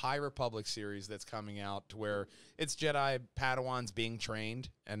the High Republic series that's coming out, to where it's Jedi Padawans being trained,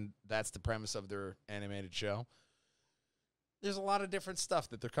 and that's the premise of their animated show. There's a lot of different stuff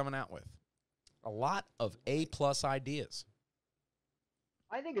that they're coming out with. A lot of A-plus ideas.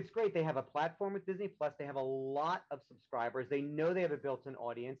 I think it's great. They have a platform with Disney Plus. They have a lot of subscribers. They know they have a built-in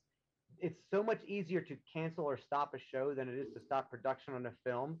audience. It's so much easier to cancel or stop a show than it is to stop production on a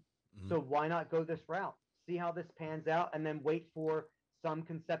film. Mm-hmm. So why not go this route? See how this pans out, and then wait for some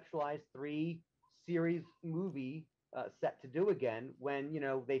conceptualized 3-series movie set to do again when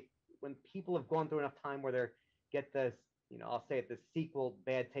when people have gone through enough time where they get this, I'll say it, the sequel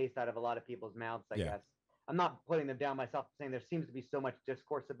bad taste out of a lot of people's mouths, I guess. I'm not putting them down myself, saying there seems to be so much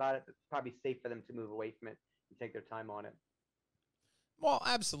discourse about it. It's probably safe for them to move away from it and take their time on it. Well,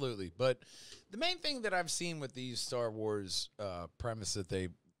 absolutely. But the main thing that I've seen with these Star Wars premise that they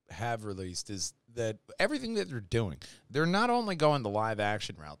have released is that everything that they're doing, they're not only going the live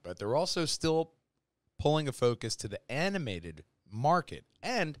action route, but they're also still pulling a focus to the animated market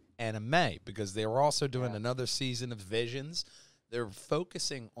and anime, because they were also doing another season of Visions. They're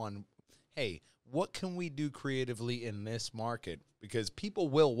focusing on, hey, what can we do creatively in this market? Because people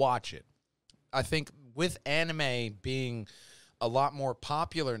will watch it. I think with anime being a lot more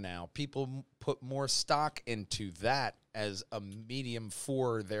popular now, people put more stock into that as a medium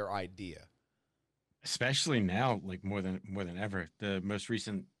for their idea. Especially now, like more than ever. The most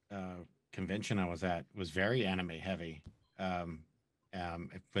recent convention I was at was very anime heavy.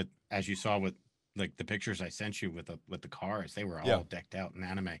 But as you saw with like the pictures I sent you with the cars, they were all decked out in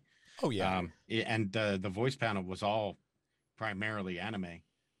anime. Oh yeah. And the voice panel was all primarily anime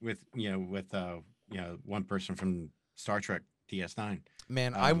with one person from Star Trek DS9.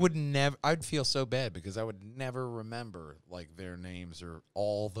 Man, I'd feel so bad because I would never remember like their names or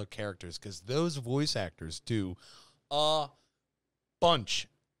all the characters, because those voice actors do a bunch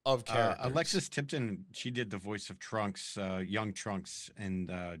of characters. Alexis Tipton, she did the voice of Trunks, young Trunks in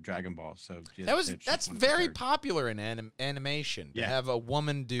Dragon Ball. So that's very popular in animation to have a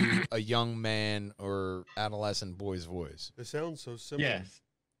woman do a young man or adolescent boy's voice. It sounds so similar. Yes.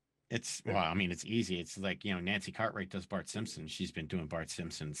 It's easy. It's like, Nancy Cartwright does Bart Simpson. She's been doing Bart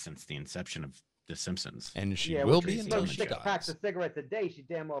Simpson since the inception of The Simpsons. And she will be until she 6 dies. packs of cigarettes a day. She's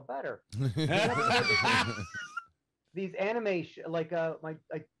damn well better. These anime,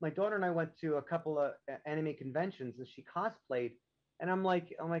 my daughter and I went to a couple of anime conventions, and she cosplayed. And I'm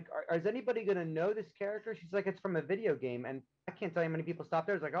like, is anybody gonna know this character? She's like, it's from a video game, and I can't tell you how many people stopped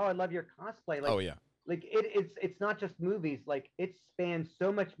there. It's like, oh, I love your cosplay. Like, oh yeah. Like it's not just movies. Like it spans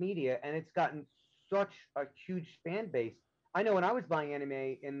so much media, and it's gotten such a huge fan base. I know when I was buying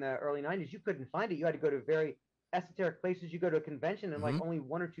anime in the early 90s, you couldn't find it. You had to go to very esoteric places. You go to a convention, and like only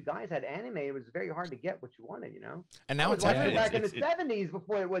 1 or 2 guys had anime. It was very hard to get what you wanted, And now it's watching it back in the 70s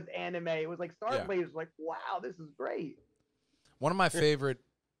before it was anime. It was like Star Wars. Was like, wow, this is great. One of my favorite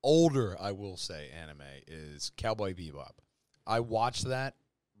older, I will say, anime is Cowboy Bebop. I watch that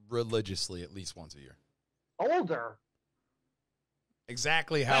religiously at least once a year. Older?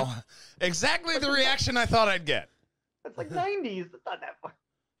 Exactly the reaction I thought I'd get. That's like 90s. It's not that far.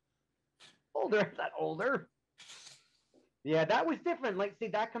 Older. It's not older. Yeah, that was different. Like, see,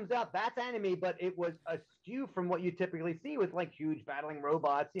 that comes out. That's anime, but it was askew from what you typically see with like huge battling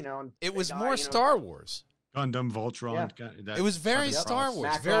robots, And it was more Star Wars. Gundam, Voltron. Yeah. It was very Star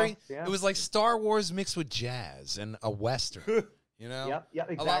Wars. Macross, It was like Star Wars mixed with jazz and a Western. Yep,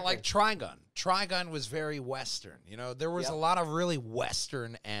 exactly. A lot like Trigun. Trigun was very Western. There was a lot of really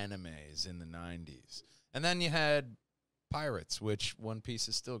Western animes in the 90s. And then you had Pirates, which One Piece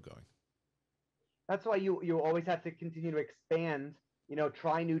is still going. That's why you always have to continue to expand,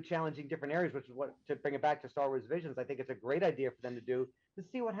 try new challenging different areas, which is what, to bring it back to Star Wars Visions, I think it's a great idea for them to do, to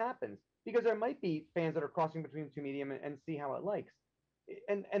see what happens. Because there might be fans that are crossing between the two medium and see how it likes.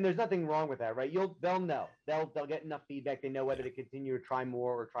 And there's nothing wrong with that, right? They'll know. They'll get enough feedback. They know whether to continue to try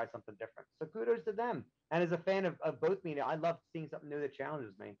more or try something different. So kudos to them. And as a fan of both media, I love seeing something new that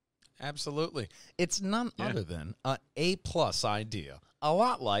challenges me. Absolutely. It's none other than an A+ idea. A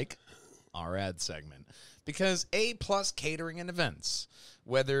lot like our ad segment. Because A+ catering and events,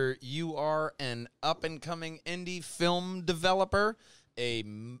 whether you are an up-and-coming indie film developer, a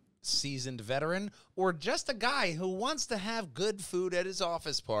seasoned veteran, or just a guy who wants to have good food at his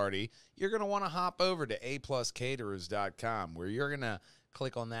office party, you're going to want to hop over to apluscaterers.com, where you're going to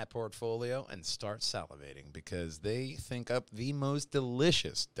click on that portfolio and start salivating, because they think up the most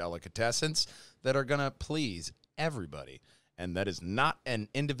delicious delicatessens that are going to please everybody. And that is not an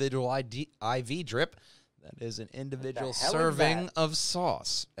individual IV drip. That is an individual serving of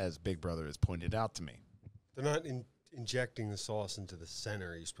sauce, as Big Brother has pointed out to me. They're not injecting the sauce into the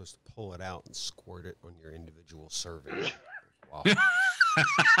center. You're supposed to pull it out and squirt it on your individual serving. Wow.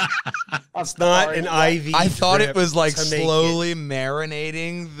 It's not an IV. I thought it was like slowly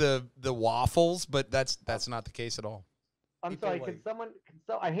marinating the waffles, but that's not the case at all. I'm sorry.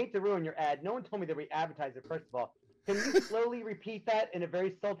 I hate to ruin your ad. No one told me to re-advertise it, first of all. Can you slowly repeat that in a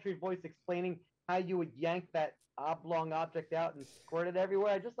very sultry voice, explaining how you would yank that oblong object out and squirt it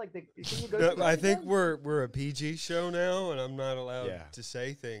everywhere? I just like to. Can you go I think we're a PG show now, and I'm not allowed to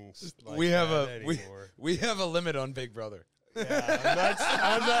say things like we have that anymore. We have a limit on Big Brother. Yeah,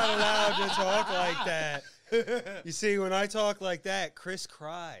 I'm not allowed to talk like that. You see, when I talk like that, Chris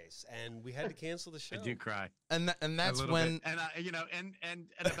cries, and we had to cancel the show. I do cry, and that's when, and and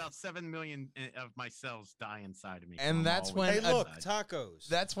about 7 million of my cells die inside of me. And that's when, hey, look, tacos.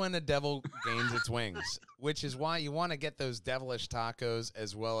 That's when the devil gains its wings, which is why you want to get those devilish tacos,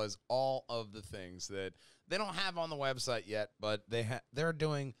 as well as all of the things that they don't have on the website yet, but they're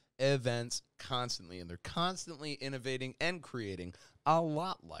doing events constantly, and they're constantly innovating and creating a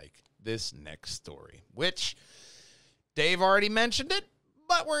lot like this next story, which Dave already mentioned it,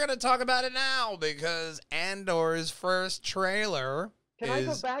 But we're going to talk about it now because Andor's first trailer Can I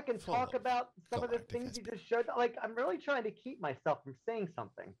go back and full talk about some of the galactic things you aspect. just showed? Like, I'm really trying to keep myself from saying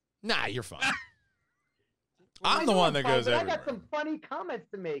something. Nah, you're fine. I I'm the know one I'm that fine, goes but everywhere. I got some funny comments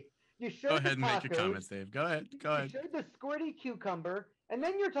to make. You showed Go the ahead and make your tacos, comments, Dave. Go ahead. Go You ahead. showed the squirty cucumber, and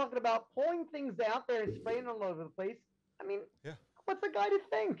then you're talking about pulling things out there and spraying all over the place. I mean, Yeah. what's a guy to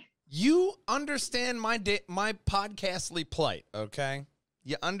think? You understand my podcastly plight, okay?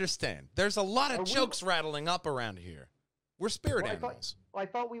 You understand. There's a lot of jokes rattling up around here. We're spirit animals. I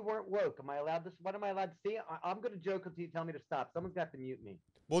thought we weren't woke. Am I allowed this? What am I allowed to see? I'm going to joke until you tell me to stop. Someone's got to mute me.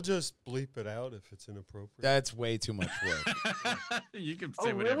 We'll just bleep it out if it's inappropriate. That's way too much work. You can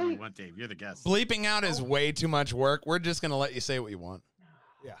say whatever really? you want, Dave. You're the guest. Bleeping out is way too much work. We're just going to let you say what you want.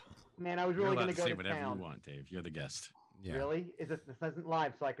 Yeah. Man, I was You're really allowed going to to go say to whatever town. you want, Dave. You're the guest. Yeah. Really? This isn't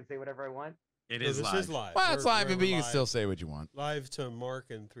live, so I can say whatever I want? It No, is this live. is live. Well, it's live, We're but you can live- still say what you want. live to Mark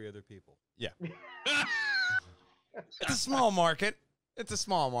and 3 other people. It's a small market. It's a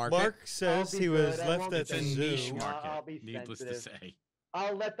small market. Mark says be he was good. I left won't at be the It's a sensitive. niche zoo. market. I'll be Needless to sensitive. say.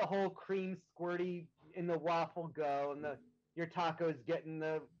 I'll let the whole cream squirty in the waffle go, and your tacos getting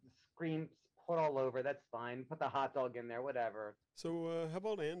the cream put all over. That's fine. Put the hot dog in there, whatever. So how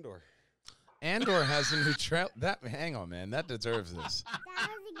about Andor? Andor has a new trailer. Hang on, man. That deserves this. That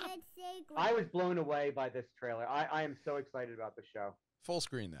was a good segue. I was blown away by this trailer. I am so excited about the show. Full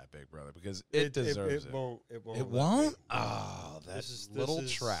screen that, big brother, because it deserves it. Won't. It won't. It let won't? me. Oh, that's This little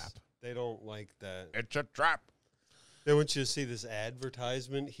is- trap. They don't like that. It's a trap. They want you to see this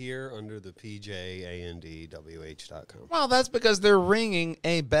advertisement here under the PJANDWH.com. Well, that's because they're ringing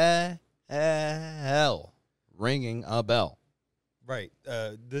a bell. Ringing a bell. Right.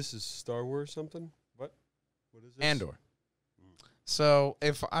 This is Star Wars something? What? What is this? Andor. So,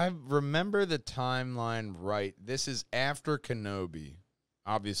 if I remember the timeline right, this is after Kenobi,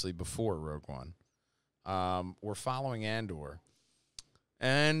 obviously before Rogue One. We're following Andor.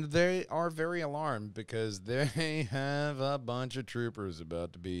 And they are very alarmed because they have a bunch of troopers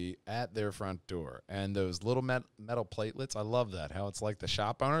about to be at their front door. And those little metal platelets, I love that. How it's like the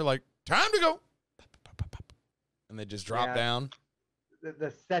shop owner, like, time to go. And they just drop Yeah. down.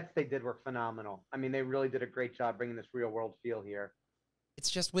 The sets they did were phenomenal. I mean, they really did a great job bringing this real world feel here. It's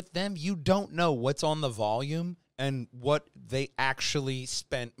just with them, you don't know what's on the volume and what they actually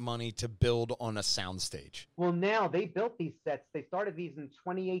spent money to build on a soundstage. Well, now they built these sets. They started these in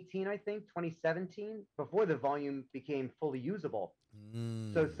 2018, I think, 2017, before the volume became fully usable.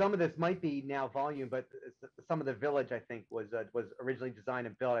 So some of this might be now volume, but some of the village, I think, was originally designed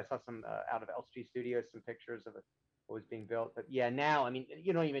and built. I saw some out of LG Studios, some pictures of it, what was being built. But yeah, now, I mean,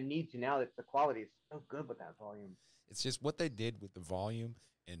 you don't even need to now that the quality is so good with that volume. It's just what they did with the volume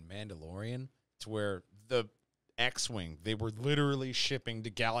in Mandalorian to where the X-Wing, they were literally shipping to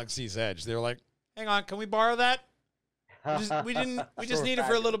Galaxy's Edge. They were like, hang on, can we borrow that? We just need it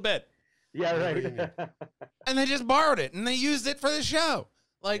for a little bit. Yeah, What do you right. And they just borrowed it and they used it for the show.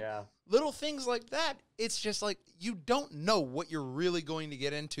 Like Yeah. little things like that. It's just like you don't know what you're really going to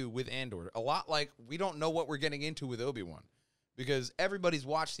get into with Andor. A lot like we don't know what we're getting into with Obi-Wan because everybody's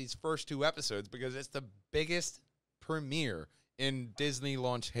watched these first 2 episodes because it's the biggest premiere in Disney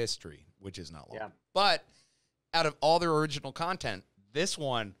launch history, which is not long. Yeah. But out of all their original content, this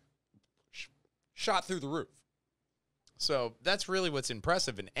one shot through the roof. So that's really what's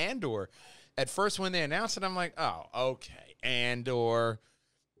impressive. In Andor, at first when they announced it, I'm like, oh, okay, Andor.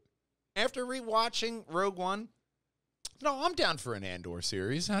 After rewatching Rogue One, no, I'm down for an Andor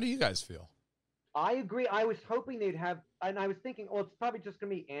series. How do you guys feel? I agree. I was hoping they'd have, and I was thinking, oh, it's probably just going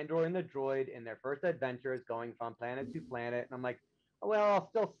to be Andor and the droid in their first adventures going from planet to planet. And I'm like, oh, well, I'll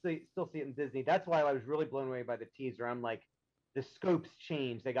still see it in Disney. That's why I was really blown away by the teaser. I'm like, the scopes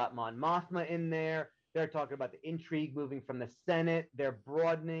changed. They got Mon Mothma in there. They're talking about the intrigue moving from the Senate. They're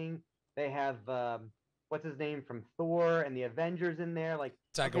broadening. They have, what's his name from Thor and the Avengers in there. Like,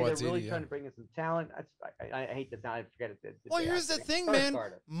 Taika okay, they're Waititi, really yeah. trying to bring in some talent. I hate this now. I forget it. Well, here's the thing, man.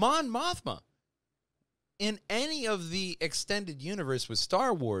 Mon Mothma. In any of the extended universe with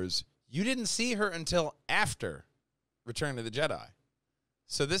Star Wars, you didn't see her until after Return of the Jedi.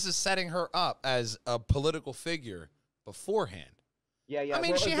 So this is setting her up as a political figure beforehand. Yeah. I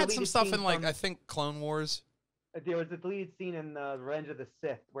mean, Well, she a had some deleted stuff scene in, like, from- I think, Clone Wars. There was a deleted scene in Revenge of the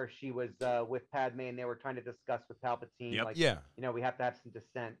Sith where she was with Padme and they were trying to discuss with Palpatine, Yep. like, Yeah. you know, we have to have some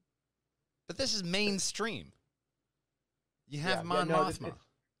dissent. But this is mainstream. You have Yeah, Mon no, Mothma.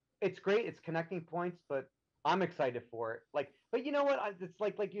 It's great. It's connecting points, but I'm excited for it. Like, but you know what? It's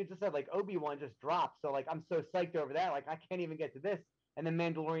like you just said, like Obi-Wan just dropped. So like, I'm so psyched over that. Like, I can't even get to this. And then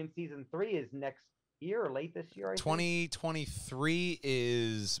Mandalorian season 3 is next year or late this year. I think. 2023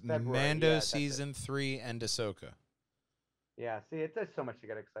 is February, Mando yeah, that's season 3 and Ahsoka. Yeah, see, it's there's so much to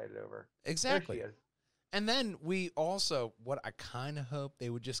get excited over. Exactly. There she is. And then we also, what I kind of hope they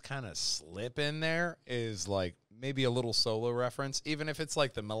would just kind of slip in there is like maybe a little Solo reference, even if it's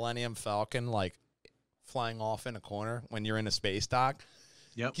like the Millennium Falcon, like flying off in a corner when you're in a space dock.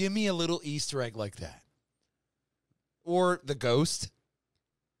 Yep. Give me a little Easter egg like that. Or the Ghost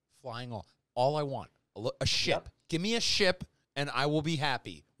flying off. All I want, a ship. Yep. Give me a ship, and I will be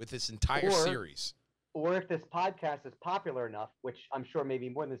happy with this entire series. Or if this podcast is popular enough, which I'm sure maybe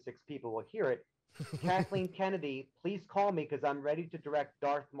more than 6 people will hear it, Kathleen Kennedy, please call me because I'm ready to direct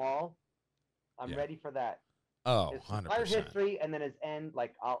Darth Maul. I'm ready for that. Oh, His 100%. entire history and then his end.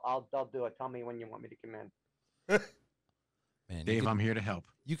 Like I'll do it. Tell me when you want me to come in. Man, Dave, I'm here to help.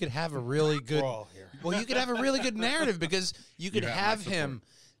 you could have a really good. We're all here. Well, you could have a really good narrative because you could have my have support. him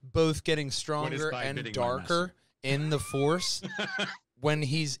both getting stronger by and bidding my darker in the Force when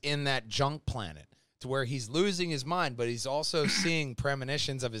he's in that junk planet, to where he's losing his mind, but he's also seeing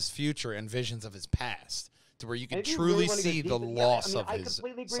premonitions of his future and visions of his past, to where you can And if you truly really wanna go see the deep- loss I of his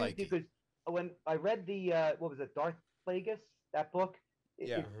completely agree psyche. with you because when I read the what was it, Darth Plagueis, that book.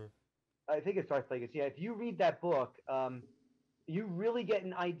 Yeah. I think it's Darth Plagueis. Yeah, if you read that book, you really get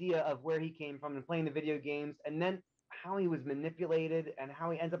an idea of where he came from and playing the video games, and then how he was manipulated and how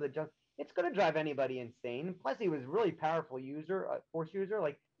he ends up the junk. It's going to drive anybody insane. Plus, he was a really powerful user, Force user.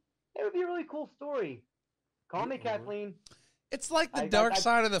 Like, it would be a really cool story. Call me, Kathleen. It's like the dark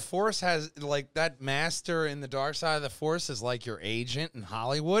side of the Force has, like, that master in the dark side of the Force is like your agent in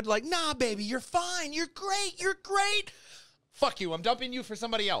Hollywood. Like, nah, baby, you're fine. You're great. You're great. Fuck you. I'm dumping you for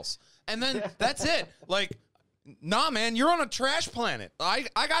somebody else. And then that's it. Like, nah, man, you're on a trash planet. I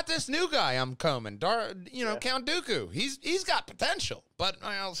got this new guy I'm combing. Count Dooku. He's got potential. But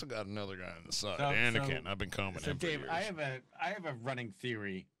I also got another guy on the side. Anakin. I've been combing him for Dave, years. I have a running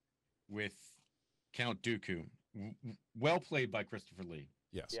theory with Count Dooku. Well played by Christopher Lee.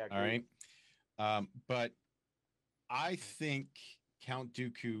 Yes. Yeah, All right. But I think Count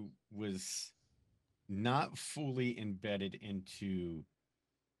Dooku was not fully embedded into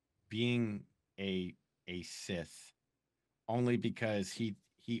being a Sith, only because he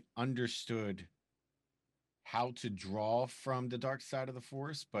understood how to draw from the dark side of the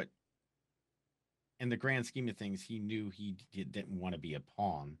Force, but in the grand scheme of things, he knew he didn't want to be a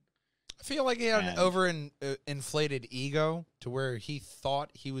pawn. I feel like he had an inflated ego to where he thought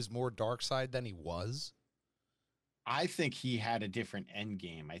he was more dark side than he was. I think he had a different end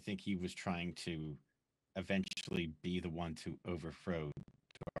game. I think he was trying to eventually be the one to overthrow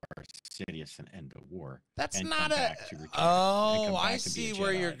Darth Sidious and end the war. That's and not come a. back to return, and Oh, come back I to be see a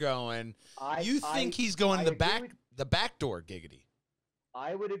where Jedi. you're going. I He's going the agree back with- the back door, giggity.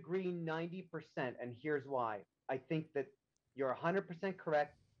 I would agree 90%, and here's why. I think that you're 100%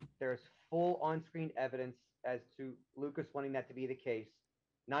 correct. There's full on-screen evidence as to Lucas wanting that to be the case.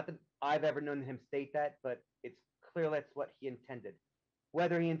 Not that I've ever known him state that, but it's clear that's what he intended.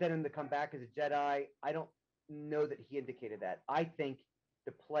 Whether he intended him to come back as a Jedi, I don't know that he indicated that. I think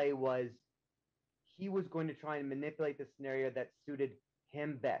the play was he was going to try and manipulate the scenario that suited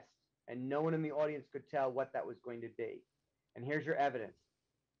him best, and no one in the audience could tell what that was going to be. And here's your evidence.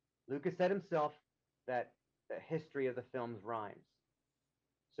 Lucas said himself that the history of the films rhymes.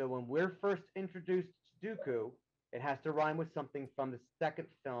 So when we're first introduced to Dooku, it has to rhyme with something from the second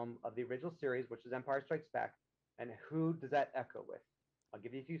film of the original series, which is Empire Strikes Back. And who does that echo with? I'll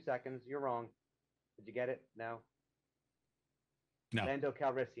give you a few seconds. You're wrong. Did you get it? No. No. Lando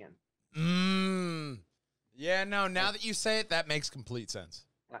Calrissian. Yeah, no, now that you say it, that makes complete sense.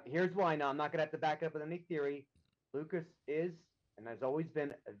 Here's why. Now, I'm not going to have to back it up with any theory. Lucas is, and has always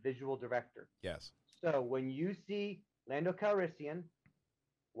been, a visual director. Yes. So when you see Lando Calrissian,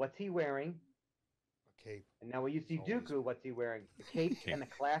 what's he wearing? A cape. And now when you see Always. Dooku, what's he wearing? The cape and the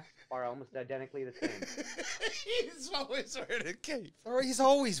clasp are almost identically the same. He's always wearing a cape. Or he's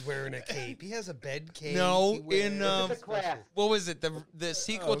always wearing a cape. He has a bed cape. No, He wears- in, Look at the clasp. What was it? The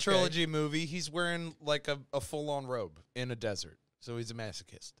sequel okay. trilogy movie, he's wearing like a full-on robe in a desert. So he's a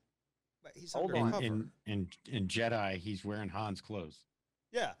masochist. But he's Hold undercover. on. In Jedi, he's wearing Han's clothes.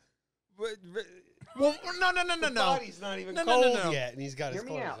 Yeah. But, Well, no. the body's not even No, cold no. yet, and he's got his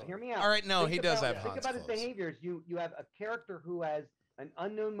Hear me clothes out. on. Hear me out. All right, no, he does have Think Han's about his clothes. behaviors. You have a character who has an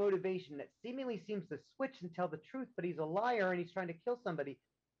unknown motivation that seemingly seems to switch and tell the truth, but he's a liar and he's trying to kill somebody.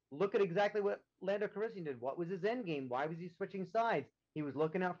 Look at exactly what Lando Calrissian did. What was his end game? Why was he switching sides? He was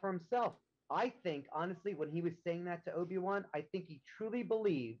looking out for himself. I think, honestly, when he was saying that to Obi-Wan, I think he truly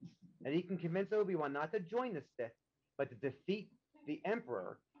believed that he can convince Obi-Wan not to join the Sith, but to defeat the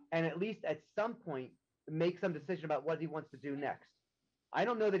Emperor and at least at some point make some decision about what he wants to do next. I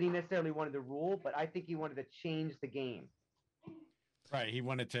don't know that he necessarily wanted to rule, but I think he wanted to change the game. Right. He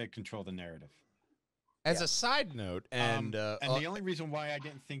wanted to control the narrative. As a side note, and the only reason why I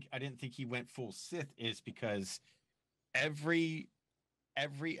didn't think he went full Sith is because every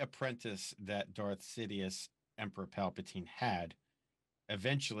apprentice that Darth Sidious, Emperor Palpatine had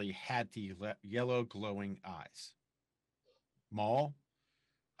eventually had the yellow glowing eyes. Maul,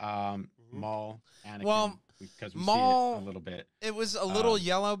 Anakin. Well, because we Maul, see it a little bit. It was a little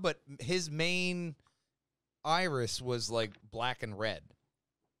yellow, but his main iris was like black and red.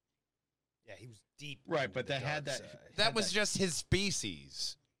 Yeah, he was deep. Right, but that had that. side. That was just his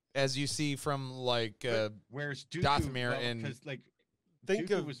species, as you see from like whereas Dooku, Dathomir and because like Think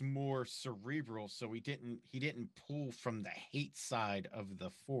Dooku of was more cerebral, so he didn't pull from the hate side of the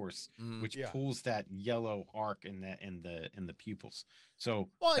Force, which pulls that yellow arc in the pupils. So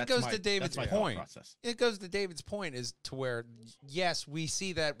well, it that's goes my- to David's that's my thought point. process. It goes to David's point is to where, yes, we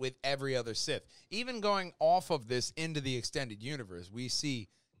see that with every other Sith. Even going off of this into the extended universe, we see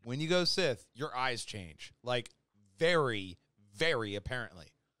when you go Sith, your eyes change. Like, very, very apparently.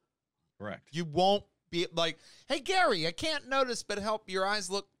 Correct. You won't be like, hey, Gary, I can't notice, but help, your eyes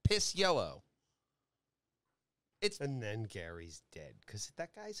look piss yellow. And then Gary's dead because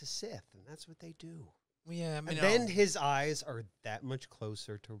that guy's a Sith, and that's what they do. Yeah, I mean, And then his eyes are that much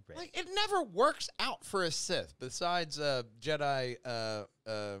closer to red. like, it never works out for a Sith. Besides Jedi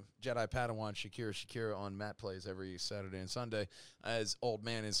Padawan Shakira on Matt Plays every Saturday and Sunday, as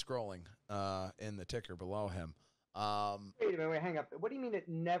Oldman is scrolling in the ticker below him. Wait a minute, hang up. What do you mean it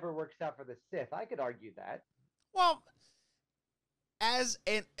never works out for the Sith? I could argue that. Well, as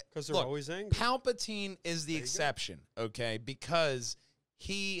an Because they're look, always angry. Palpatine is the There you go. exception, okay? Because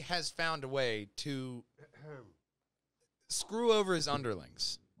he has found a way to screw over his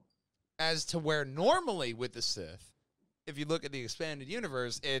underlings, as to where normally with the Sith, if you look at the expanded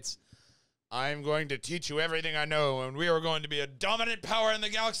universe, it's I'm going to teach you everything I know, and we are going to be a dominant power in the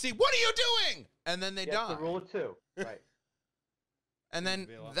galaxy. What are you doing? And then they Yeah, die. it's the rule of two. Right. And then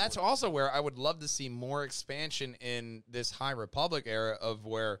Be a lot that's more. also where I would love to see more expansion in this High Republic era of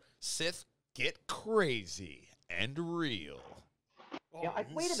where Sith get crazy and real. Yeah, wait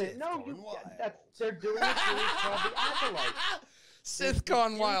a minute. Sith No, going wild. they're doing a series called The Acolyte. Sith The Gone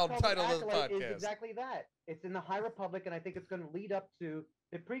series Wild, called title The of the Acolyte podcast. Is exactly that. It's in the High Republic, and I think it's going to lead up to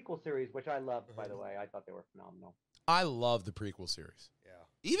the prequel series, which I loved, by the way. I thought they were phenomenal. I love the prequel series. Yeah.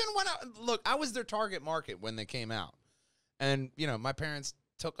 Even when I was their target market when they came out. And, you know, my parents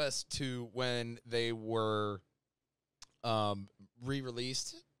took us to when they were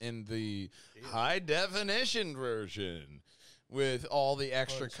re-released in the high definition version with all the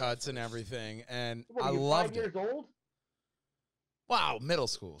extra cuts and everything. And What, I are you loved 5 it. years old? Wow, middle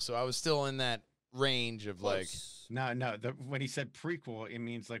school. So I was still in that range of like, No. When he said prequel, it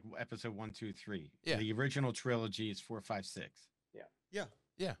means like episode 1, 2, 3. Yeah. The original trilogy is 4, 5, 6.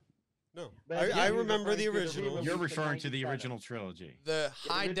 yeah. No. But I you're remember the referring to the original. re-release. You're Released in referring to the 97. original trilogy. The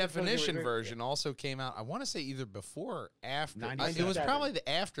high original trilogy definition was- version also came out, I want to say either before or after. It was 97. probably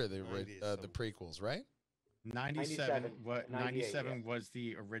after the 90 the something. prequels, right? 97. 98, 97 yeah. was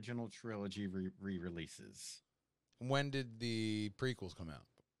the original trilogy re-releases. When did the prequels come out?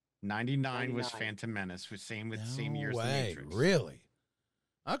 99 was 99. Phantom Menace, was same year as The Matrix. Really?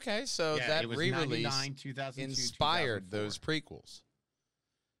 Okay, so Yeah, that it was re-release 99, 2002, inspired 2004. those prequels.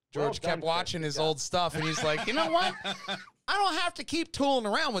 Well George done, kept Chris. watching Good his job. old stuff, and he's like, you know what? I don't have to keep tooling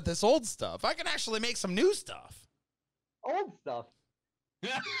around with this old stuff. I can actually make some new stuff. Old stuff.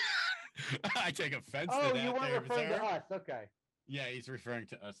 I take offense Oh, to that. you weren't there, referring sir. to us. Okay. Yeah, he's referring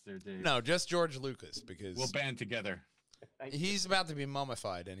to us there, dude. No, just George Lucas, because We'll band together. Thank you. he's about to be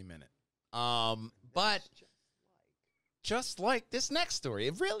mummified any minute. But just like this next story,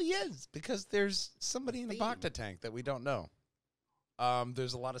 it really is, because there's somebody in the BACTA tank that we don't know.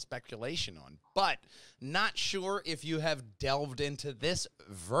 There's a lot of speculation on, but not sure if you have delved into this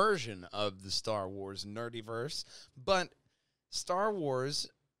version of the Star Wars nerdyverse, but Star Wars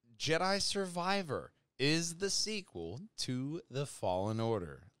Jedi Survivor is the sequel to The Fallen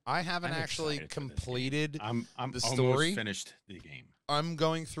Order. I haven't I'm actually excited for this game. completed I'm the almost story. finished the game. I'm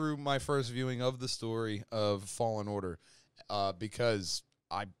going through my first viewing of the story of Fallen Order because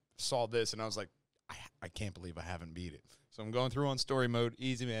I saw this and I was like, I can't believe I haven't beat it. So I'm going through on story mode,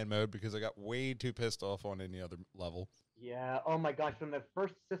 easy man mode, because I got way too pissed off on any other level. Yeah. Oh my gosh. When the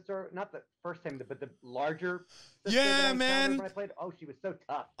first sister, not the first time, but the larger. sister Yeah, that I encountered man. When I played, oh, she was so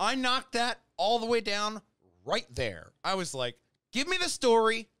tough. I knocked that all the way down right there. I was like, give me the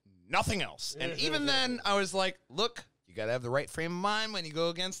story, nothing else. And even then, I was like, look, You got to have the right frame of mind when you go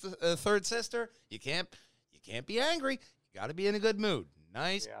against the third sister. You can't be angry. You got to be in a good mood.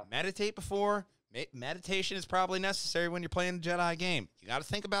 Nice. Yeah. Meditate before. Meditation is probably necessary when you're playing a Jedi game. You got to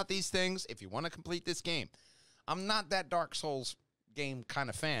think about these things if you want to complete this game. I'm not that Dark Souls game kind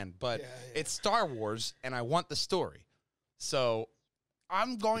of fan, but it's Star Wars, and I want the story. So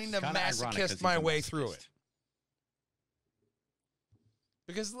I'm going to masochist my way through it.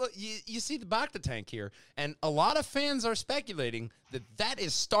 Because look, you see the BACTA Tank here, and a lot of fans are speculating that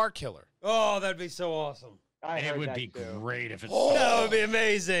is Star Killer. Oh, that'd be so awesome. It would be great if it's. That would be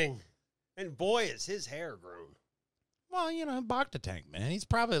amazing. And boy, is his hair grown. Well, you know, BACTA Tank, man. He's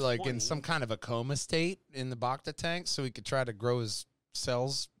probably like in some kind of a coma state in the BACTA Tank, so he could try to grow his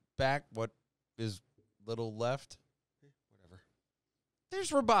cells back, what is little left. Whatever.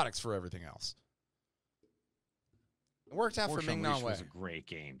 There's robotics for everything else. It worked out for Ming Na Wen. Was a great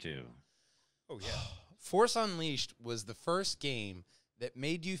game too. Oh yeah. Force Unleashed was the first game that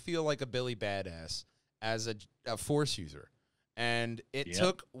made you feel like a Billy Badass as a Force user, and it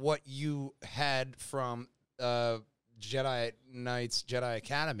took what you had from Jedi Knights Jedi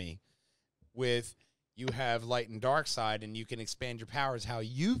Academy, with you have light and dark side, and you can expand your powers how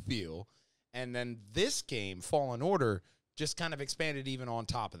you feel, and then this game, Fallen Order, just kind of expanded even on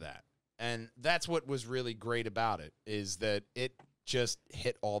top of that. And that's what was really great about it, is that it just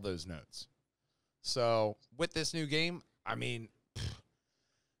hit all those notes. So with this new game, I mean,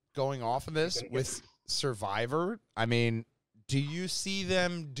 going off of this with Survivor, I mean, do you see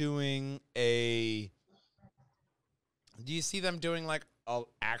them doing like an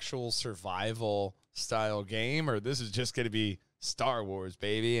actual survival style game, or this is just going to be Star Wars,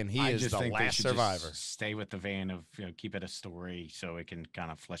 baby, and he is the last survivor? Stay with the vein of, keep it a story so it can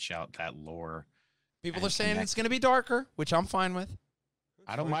kind of flesh out that lore. People are saying it's going to be darker, which I'm fine with.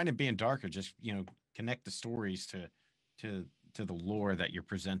 I don't mind it being darker. Just connect the stories to the lore that you're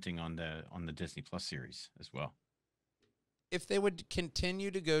presenting on the Disney Plus series as well. If they would continue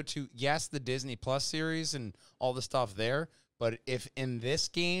to go to, yes, the Disney Plus series and all the stuff there, but if in this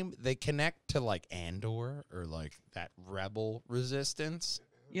game they connect to like Andor or like that Rebel Resistance,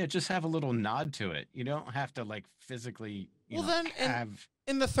 yeah, just have a little nod to it. You don't have to like physically.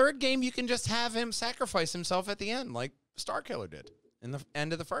 In the third game, you can just have him sacrifice himself at the end, like Star Killer did in the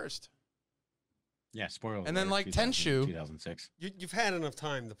end of the first. Yeah, spoiler. And then like Tenshu, 2006. You've had enough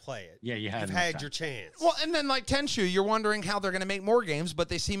time to play it. Yeah, you've had your chance. Well, and then like Tenshu, you're wondering how they're going to make more games, but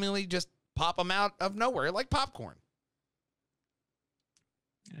they seemingly just pop them out of nowhere like popcorn.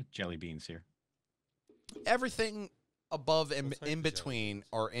 Yeah, jelly beans here. Everything above and in between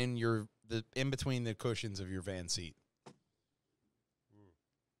are in in between the cushions of your van seat.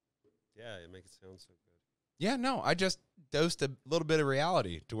 Yeah, it makes it sound so good. Yeah, no, I just dosed a little bit of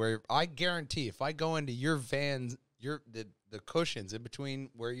reality to where I guarantee if I go into your van, the cushions in between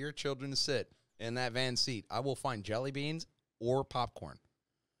where your children sit in that van seat, I will find jelly beans or popcorn.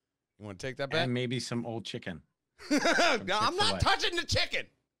 You want to take that back? And maybe some old chicken. No, I'm not touching the chicken.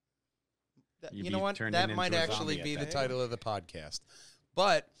 You know what? That might actually be the title of the podcast.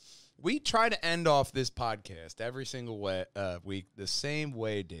 But we try to end off this podcast every single week the same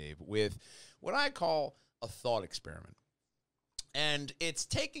way, Dave, with what I call a thought experiment. And it's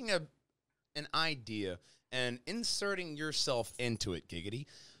taking an idea and inserting yourself into it, Giggity.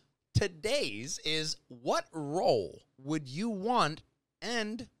 Today's is, what role would you want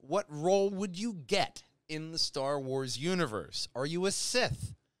and what role would you get in the Star Wars universe? Are you a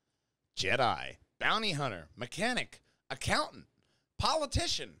Sith, Jedi, bounty hunter, mechanic, accountant,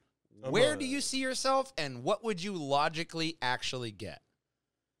 politician? Where do you see yourself, and what would you logically actually get?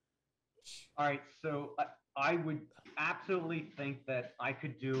 All right, so I would absolutely think that I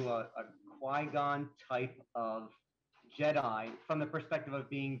could do a Qui-Gon type of Jedi from the perspective of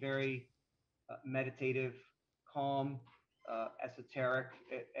being very meditative, calm, esoteric,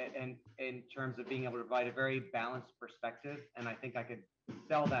 and in terms of being able to provide a very balanced perspective. And I think I could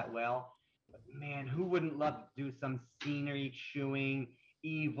sell that well. But man, who wouldn't love to do some scenery chewing,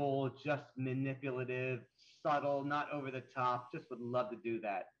 evil, just manipulative, subtle, not over the top? Just would love to do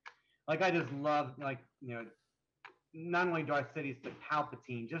that. Like, I just love, not only Darth Sidious, but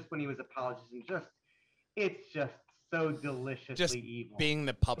Palpatine, just when he was a politician, it's just so deliciously just evil. Being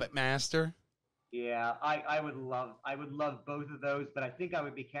the puppet master. Yeah, I would love both of those, but I think I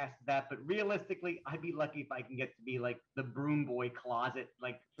would be cast that. But realistically, I'd be lucky if I can get to be like the broom boy closet,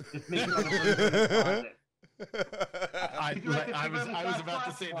 like just making on the broom boy closet. I was about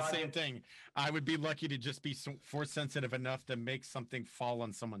to say the same thing. I would be lucky to just be force sensitive enough to make something fall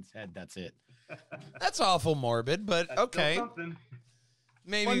on someone's head. That's it. That's awful morbid, but That's okay.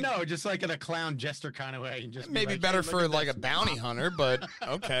 Maybe Well, no, just like in a clown jester kind of way. And just be maybe like, better "Hey, look for at like this." a bounty hunter, but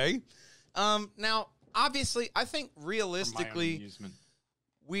okay. Now, obviously, I think For my own realistically, amusement.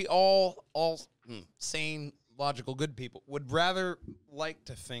 we all sane, logical, good people would rather like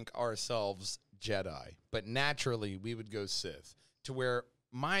to think ourselves Jedi, but naturally we would go Sith. To where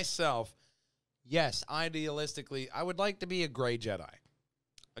myself, yes, idealistically, I would like to be a gray Jedi.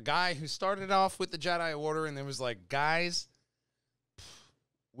 A guy who started off with the Jedi Order and then was like, guys,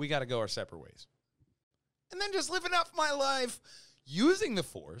 we got to go our separate ways. And then just living up my life using the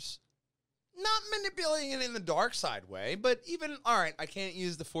Force, not manipulating it in the dark side way, but even, all right, I can't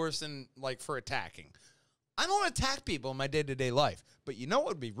use the Force in, like, for attacking. I don't attack people in my day-to-day life, but you know what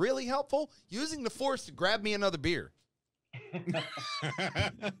would be really helpful? Using the Force to grab me another beer.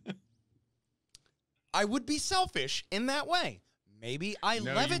 I would be selfish in that way. Maybe I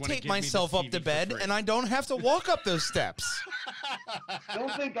No, you wanna levitate give me the myself up TV to for bed free. and I don't have to walk up those steps.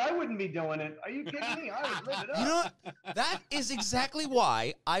 Don't think I wouldn't be doing it. Are you kidding me? I would live it up. You know what? That is exactly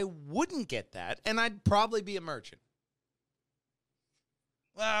why I wouldn't get that, and I'd probably be a merchant.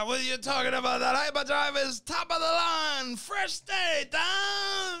 What are you talking about? That hyperdrive is top of the line, fresh state,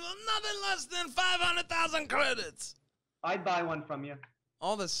 nothing less than 500,000 credits. I'd buy one from you.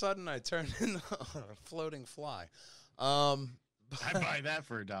 All of a sudden, I turned into a floating fly. I buy that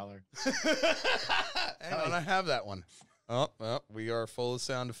for $1. Hang on, I have that one. Oh, we are full of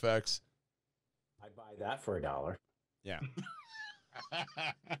sound effects. I'd buy that for $1. Yeah.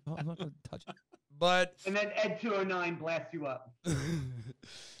 Oh, I'm not going to touch it. But And then Ed 209 blasts you up.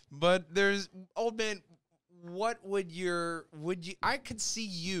 but there's Oldman, what would I could see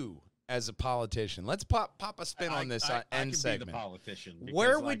you as a politician. Let's pop a spin on this I end could segment. Be the politician.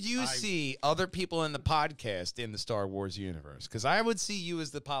 Where because, would like, you see other people in the podcast in the Star Wars universe? Because I would see you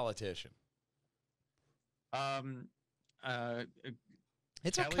as the politician.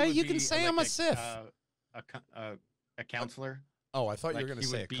 It's Kelly okay. would You can be say like I'm a Sith. A counselor. Oh, I thought you Like, were going to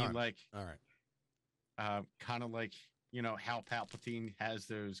he say would a be cunt. like, All right. kind of like, you know, how Palpatine has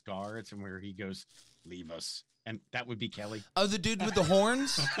those guards and where he goes, leave us. And that would be Kelly. Oh, the dude with the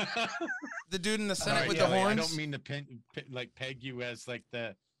horns? The dude in the Senate Sorry, with Kelly, the horns? I don't mean to peg you as like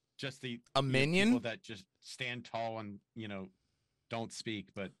the minion? people that just stand tall and, you know, don't speak,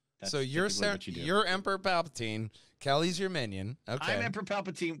 but that's So you're typically what you do. you're Emperor Palpatine. Kelly's your minion. Okay. I'm Emperor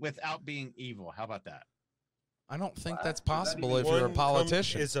Palpatine without being evil. How about that? I don't think Wow. that's Does that possible even- if you're a One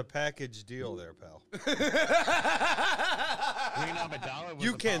politician. It's a package deal there, pal. Queen Amidala was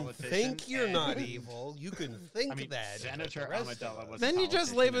You a can politician, think you're and- not evil. You can think I mean, that. but Senator the rest of Amidala us- was Then a you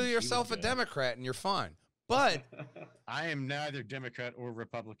just politician, label and she was yourself a good. Democrat and you're fine. But I am neither Democrat or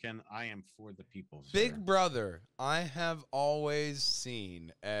Republican. I am for the people. sir. Big Brother, I have always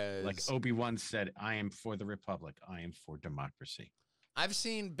seen as Like Obi-Wan said, I am for the Republic. I am for democracy. I've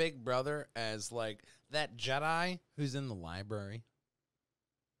seen Big Brother as like that Jedi who's in the library.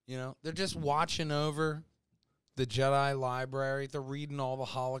 You know, they're just watching over the Jedi library. They're reading all the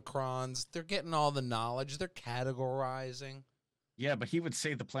holocrons. They're getting all the knowledge. They're categorizing. Yeah, but he would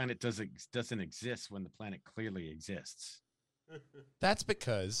say the planet doesn't exist when the planet clearly exists. That's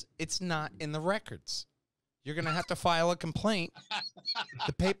because it's not in the records. You're going to have to file a complaint.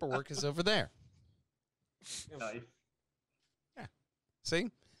 The paperwork is over there. Nice. See?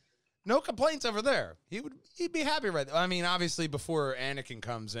 No complaints over there. He'd be happy right there. I mean, obviously before Anakin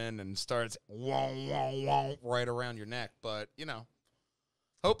comes in and starts wong, wong, wong right around your neck, but you know,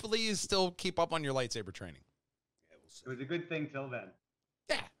 hopefully you still keep up on your lightsaber training. It was a good thing till then.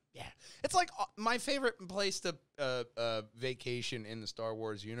 Yeah. It's like my favorite place to vacation in the Star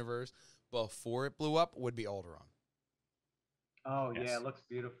Wars universe before it blew up would be Alderaan. Oh, Yes. yeah, it looks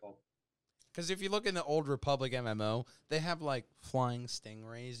beautiful. Because if you look in the Old Republic MMO, they have like flying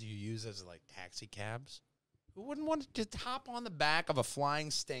stingrays you use as like taxi cabs. Who wouldn't want to just hop on the back of a flying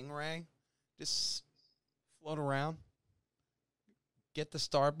stingray, just float around, get the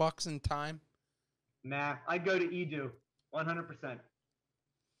Starbucks in time? Nah, I'd go to Edu, 100%.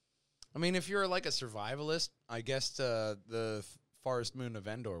 I mean, if you're like a survivalist, I guess the forest moon of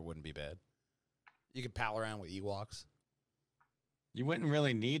Endor wouldn't be bad. You could pal around with Ewoks. You wouldn't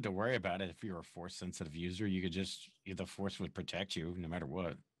really need to worry about it if you're a force-sensitive user. You could just, the force would protect you no matter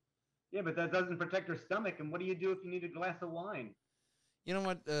what. Yeah, but that doesn't protect your stomach. And what do you do if you need a glass of wine? You know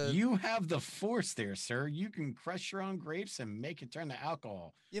what? You have the force there, sir. You can crush your own grapes and make it turn to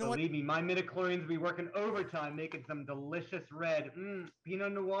alcohol. You know what? Believe me, my midichlorians be working overtime making some delicious red.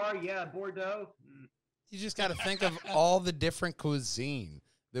 Pinot Noir, yeah, Bordeaux. You just got to think of all the different cuisine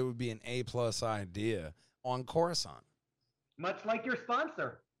that would be an A+ idea on Coruscant. Much like your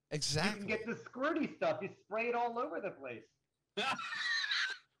sponsor. You Exactly. can get the squirty stuff. You spray it all over the place.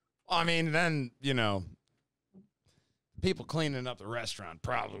 I mean, then, you know, people cleaning up the restaurant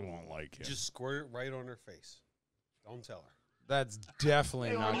probably won't like it. Just squirt it right on her face. Don't tell her. That's definitely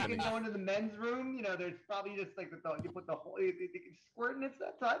Hey, not or you going can to... go into the men's room. You know, there's probably just like you put the whole, you can squirt and it's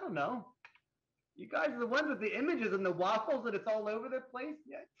that. I don't know. You guys are the ones with the images and the waffles and it's all over the place.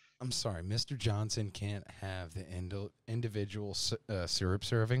 Yeah. I'm sorry, Mr. Johnson can't have the individual syrup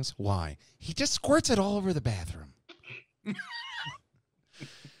servings. Why? He just squirts it all over the bathroom.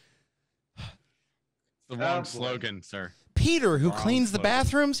 The wrong slogan, sir. Peter, who Wrong cleans the slogan.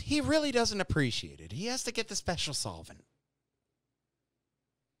 bathrooms, he really doesn't appreciate it. He has to get the special solvent.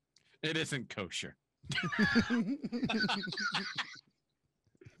 It isn't kosher.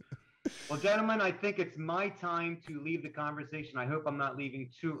 Well, gentlemen, I think it's my time to leave the conversation. I hope I'm not leaving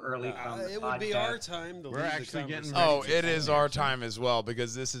too early from the It would be podcast. our time to We're leave the actually getting conversation. Oh, it is our time as well,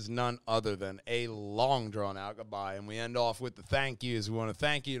 because this is none other than a long drawn out goodbye. And we end off with the thank yous. We want to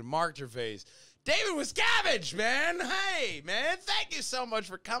thank you to Mark Gervais, David Wascavage, man. Hey, man, thank you so much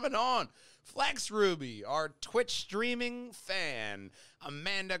for coming on. Flex Ruby, our Twitch streaming fan,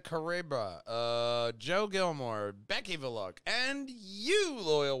 Amanda Caribra, Joe Gilmore, Becky Villuk, and you,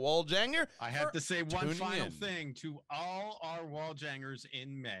 loyal Walljanger. I have to say one tuning final in. thing to all our Walljangers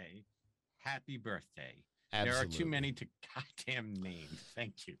in May. Happy birthday. There are Absolutely. too many to goddamn name.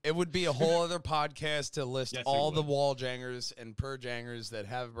 Thank you. It would be a whole other podcast to list Yes, it all the would. Walljangers and Purjangers that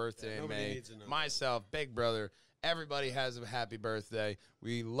have a birthday in nobody May. needs to know. Myself, Big Brother, everybody has a happy birthday.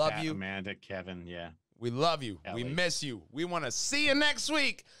 We love Pat, you. Amanda, Kevin, yeah. We love you. We Ellie. miss you. We want to see you next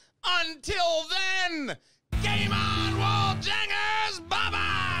week. Until then, game on, Walljangers. Bye-bye.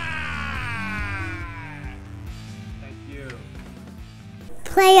 Thank you.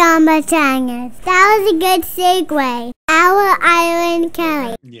 Play on my Bajangers. That was a good segue. Our Island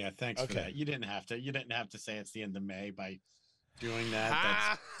Kelly. Yeah, thanks for Okay. that. You didn't have to. You didn't have to say it's the end of May by doing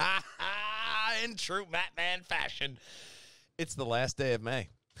that. In true Mattman fashion, it's the last day of May.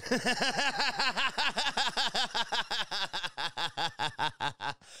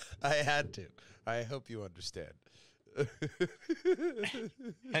 I had to. I hope you understand.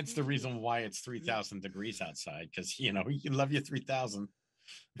 Hence the reason why it's 3,000 degrees outside, because you love your 3,000.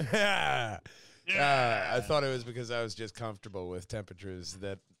 I thought it was because I was just comfortable with temperatures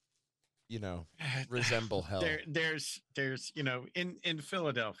that, resemble hell. There's in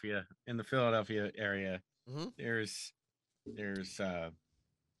Philadelphia, in the Philadelphia area, Mhm. there's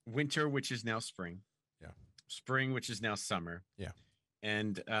winter, which is now spring. Yeah. Spring, which is now summer. Yeah.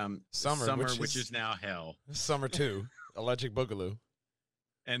 And Summer, which is now hell. Summer 2, Electric Boogaloo.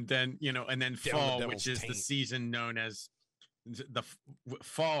 And then the fall, devil's which is the taint. season known as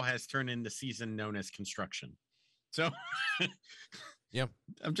fall has turned into season known as construction. So Yep.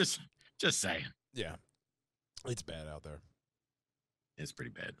 I'm just saying, Yeah. It's bad out there. it's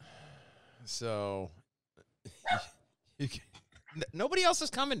pretty bad. So, nobody else is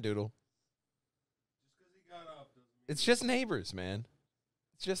coming, Doodle. It's just neighbors, man.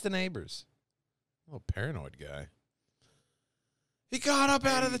 It's just the neighbors. Oh, paranoid guy. He got up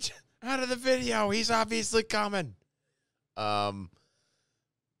out of the video. He's obviously coming. But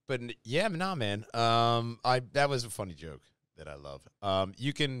yeah, nah, man. That was a funny joke that I love.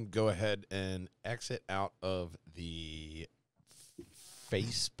 You can go ahead and exit out of the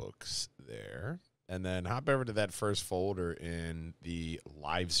Facebooks there, and then hop over to that first folder in the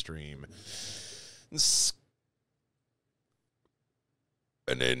live stream.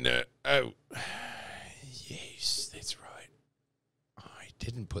 And then, yes, that's right. I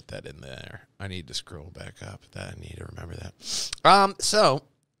didn't put that in there. I need to scroll back up. I need to remember that. So,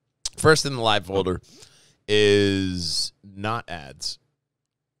 first in the live folder is not ads,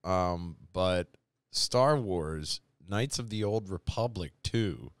 but Star Wars Knights of the Old Republic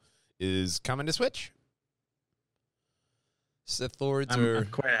 2 is coming to Switch. Sith Lords I'm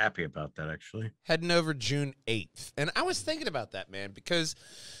quite happy about that, actually. heading over June 8th. And I was thinking about that, man, because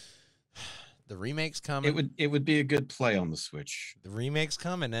the remake's coming. It would be a good play on the Switch. The remake's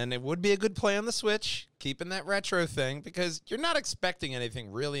coming, and it would be a good play on the Switch, keeping that retro thing, because you're not expecting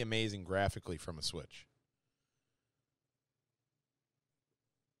anything really amazing graphically from a Switch.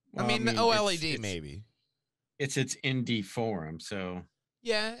 Well, I mean, the OLED it's- maybe. It's indie forum, so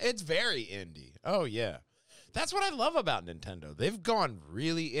Yeah, it's very indie. Oh, yeah. That's what I love about Nintendo. They've gone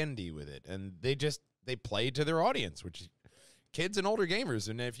really indie with it, and they play to their audience, which is kids and older gamers.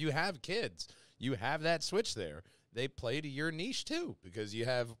 And if you have kids, you have that Switch there. They play to your niche, too, because you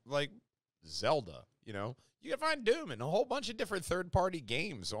have, like, Zelda, you can find Doom and a whole bunch of different third-party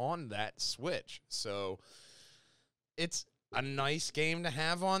games on that Switch. So it's a nice game to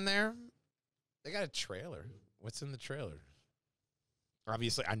have on there. They got a trailer. What's in the trailer?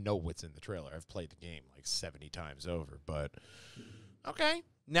 Obviously, I know what's in the trailer. I've played the game like 70 times over, but okay.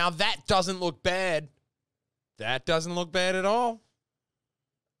 Now, that doesn't look bad. That doesn't look bad at all.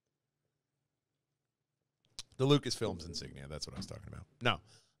 The Lucasfilms insignia, that's what I was talking about. No.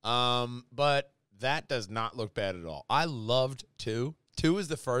 But that does not look bad at all. I loved 2. 2 is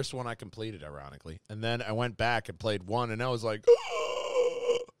the first one I completed, ironically. And then I went back and played 1, and I was like,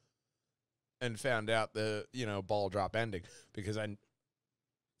 and found out the, ball drop ending, because I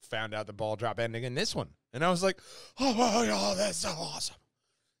found out the ball drop ending in this one. And I was like, oh my God, that's so awesome.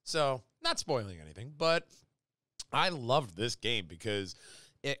 So, not spoiling anything, but I loved this game because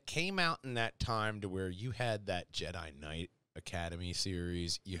it came out in that time to where you had that Jedi Knight Academy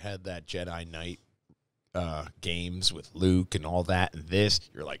series. You had that Jedi Knight games with Luke and all that. And this,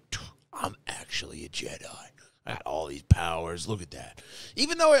 you're like, I'm actually a Jedi. I got all these powers. Look at that.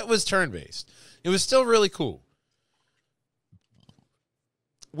 Even though it was turn-based, it was still really cool.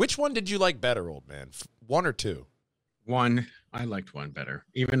 Which one did you like better, old man? 1 or 2? 1. I liked 1 better.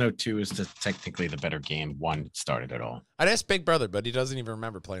 Even though 2 is technically the better game, 1 started it all. I'd ask Big Brother, but he doesn't even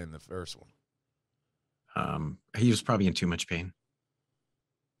remember playing the first one. He was probably in too much pain.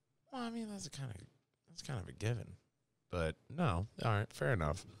 Well, I mean, that's kind of a given. But no, all right, fair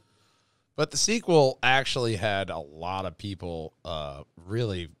enough. But the sequel actually had a lot of people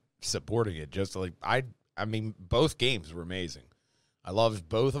really supporting it. Just like I mean, both games were amazing. I loved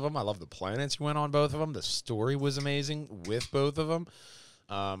both of them. I loved the planets you went on both of them. The story was amazing with both of them.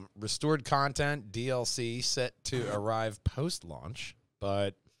 Restored content, DLC set to arrive post-launch.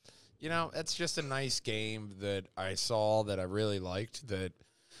 But, it's just a nice game that I saw that I really liked. That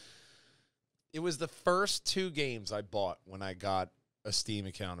it was the first 2 games I bought when I got a Steam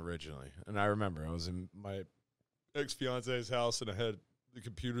account originally. And I remember I was in my ex-fiance's house and I had the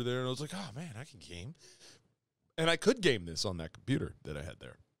computer there. And I was like, oh, man, I can game. And I could game this on that computer that I had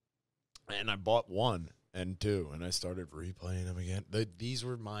there. And I bought 1 and 2, and I started replaying them again. These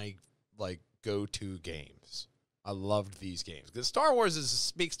were my, go-to games. I loved these games. Because Star Wars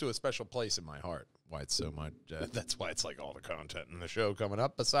speaks to a special place in my heart. Why it's so much. That's why it's all the content in the show coming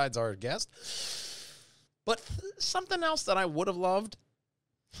up, besides our guest. But something else that I would have loved,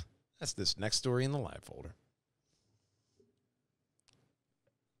 that's this next story in the live folder.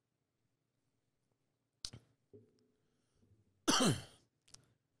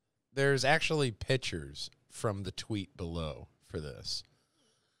 There's actually pictures from the tweet below for this.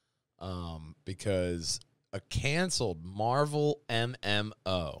 Because a canceled Marvel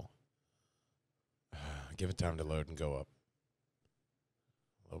MMO. Give it time to load and go up.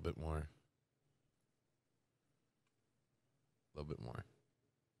 A little bit more. A little bit more.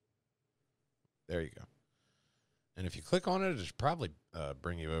 There you go. And if you click on it, it should probably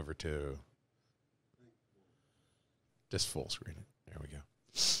bring you over to just full screen it. There we go.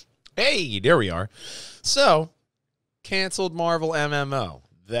 Hey, there we are. So, canceled Marvel MMO.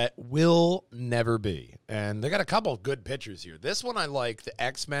 That will never be. And they got a couple of good pictures here. This one I like. The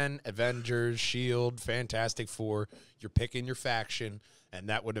X-Men, Avengers, S.H.I.E.L.D., Fantastic Four. You're picking your faction, and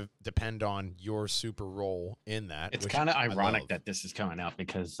that would depend on your super role in that. It's kind of ironic that this is coming out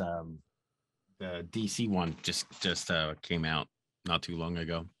because the DC one just came out not too long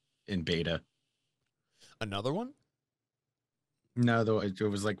ago in beta. Another one? No, though it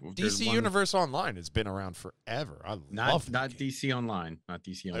was like DC Universe Online has been around forever. I love that not DC Online, not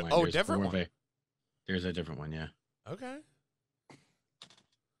DC Online. Oh, different one. There's a different one, yeah. Okay.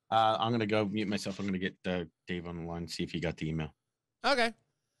 I'm gonna go mute myself. I'm gonna get Dave on the line, see if he got the email. Okay.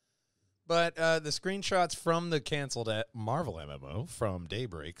 But the screenshots from the canceled Marvel MMO from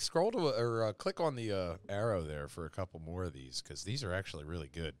Daybreak. Scroll to or click on the arrow there for a couple more of these because these are actually really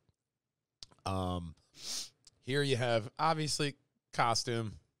good. Here you have, obviously,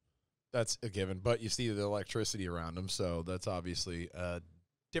 costume. That's a given. But you see the electricity around them, so that's obviously a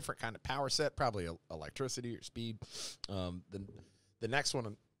different kind of power set, probably electricity or speed. The next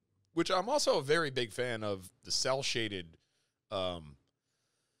one, which I'm also a very big fan of, the cel-shaded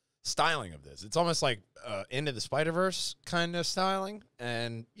styling of this. It's almost like Into the Spider-Verse kind of styling.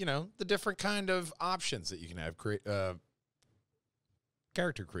 And, the different kind of options that you can have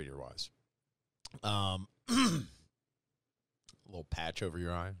character creator-wise. A little patch over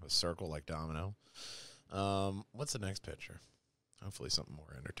your eye, a circle like Domino. What's the next picture? Hopefully something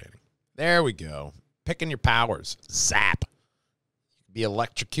more entertaining. There we go. Picking your powers. Zap. Be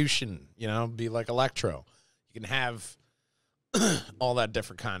electrocution, be like Electro. You can have all that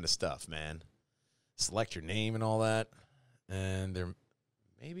different kind of stuff, man. Select your name and all that. And there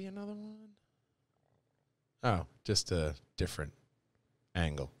may be another one. Oh, just a different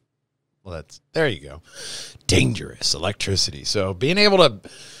angle. Well, there you go. Dangerous electricity. So being able to,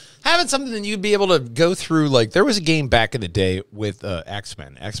 having something that you'd be able to go through, like there was a game back in the day with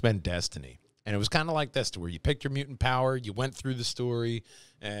X-Men Destiny. And it was kind of like this, to where you picked your mutant power, you went through the story,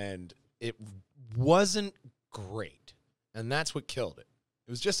 and it wasn't great. And that's what killed it.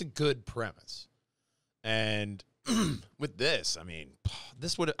 It was just a good premise. And with this, I mean,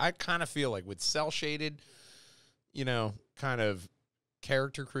 I kind of feel like with cel-shaded, kind of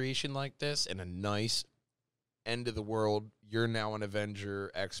character creation like this and a nice end of the world, you're now an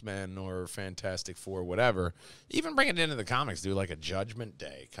Avenger, X-Men, or Fantastic Four, whatever. Even bring it into the comics, do like a Judgment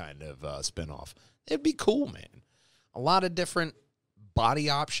Day kind of spinoff. It'd be cool, man. A lot of different body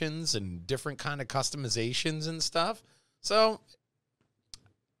options and different kind of customizations and stuff. So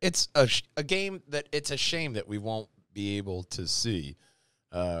it's a game that it's a shame that we won't be able to see.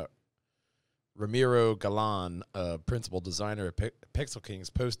 Ramiro Galan, principal designer at Pixel Kings,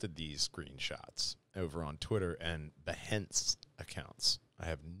 posted these screenshots over on Twitter and Behance accounts. I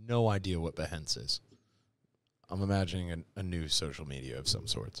have no idea what Behance is. I'm imagining a new social media of some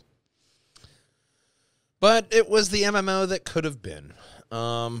sorts. But it was the MMO that could have been.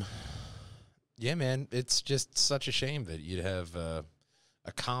 Yeah, man, it's just such a shame that you'd have a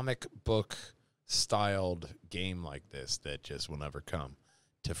comic book styled game like this that just will never come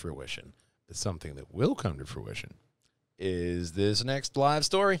to fruition. But something that will come to fruition is this next live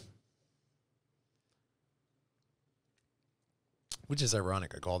story. Which is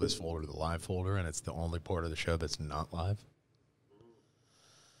ironic. I call this folder the live folder, and it's the only part of the show that's not live.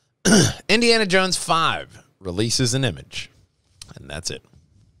 Indiana Jones 5 releases an image, and that's it.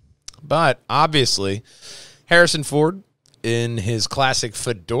 But obviously, Harrison Ford, in his classic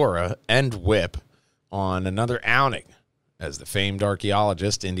fedora and whip, on another outing as the famed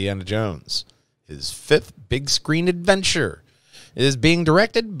archaeologist Indiana Jones. His fifth big screen adventure is being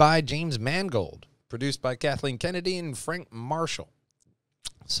directed by James Mangold, produced by Kathleen Kennedy and Frank Marshall.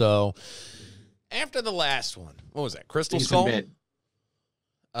 So, after the last one, what was that, Crystal Skull?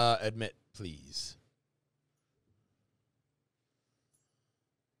 Admit, please.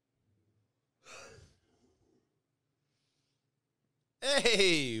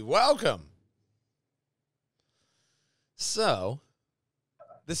 Hey, welcome. So,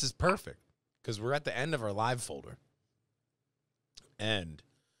 this is perfect because we're at the end of our live folder. And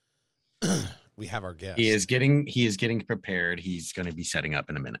we have our guest. He is getting prepared. He's going to be setting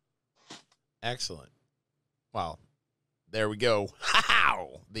up in a minute. Excellent. Well, there we go.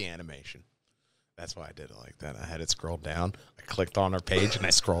 How the animation. That's why I did it like that. I had it scrolled down. I clicked on our page and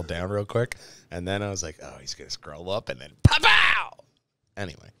I scrolled down real quick. And then I was like, oh, he's going to scroll up and then pow!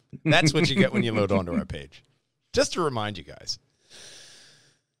 Anyway, that's what you get when you load onto our page. Just to remind you guys.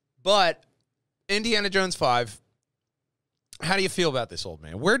 But Indiana Jones 5, how do you feel about this, old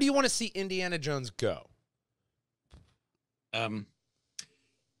man? Where do you want to see Indiana Jones go?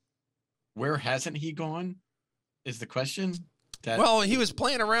 Where hasn't he gone is the question. Well, he was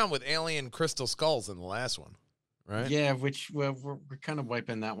playing around with alien crystal skulls in the last one, right? Yeah, which we're kind of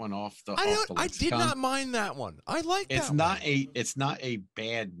wiping that one off the I did not mind that one. I like that one. It's not a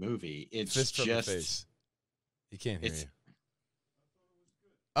bad movie. It's Fist just from the face. He can't hear you.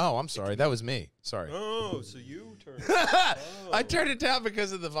 Oh, I'm sorry. That was me. Sorry. Oh, so you turned I turned it down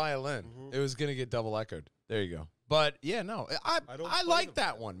because of the violin. It was going to get double echoed. There you go. But, yeah, no. I like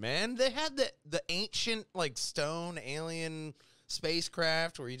that one, man. They had the ancient, like, stone alien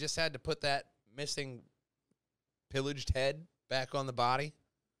spacecraft where you just had to put that missing pillaged head back on the body.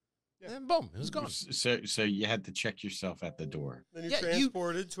 Yeah. And boom, it was gone. So you had to check yourself at the door. Then you're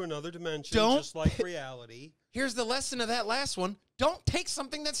transported to another dimension, just like reality. Here's the lesson of that last one. Don't take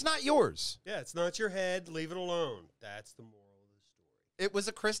something that's not yours. Yeah, it's not your head. Leave it alone. That's the moral of the story. It was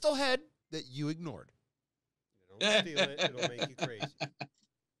a crystal head that you ignored. You don't steal it. It'll make you crazy.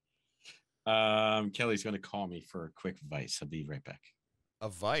 Kelly's going to call me for a quick vice. I'll be right back. A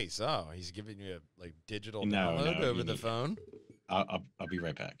vice? Oh, he's giving you a digital download over the phone? I'll be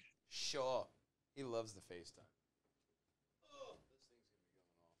right back. Sure. He loves the FaceTime. Oh, this thing's going to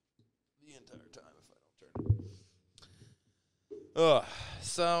be going off the entire time if I don't turn it. Ugh.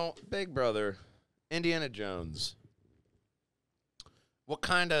 So, Big Brother, Indiana Jones. What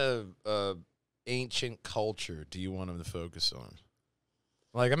kind of ancient culture do you want him to focus on?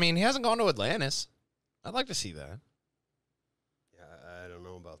 Like, I mean, he hasn't gone to Atlantis. I'd like to see that. Yeah, I don't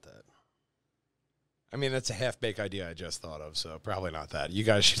know about that. I mean, that's a half-baked idea I just thought of, so probably not that. You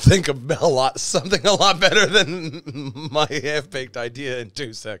guys should think of something a lot better than my half-baked idea in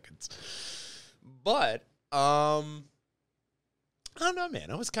 2 seconds. But, I don't know,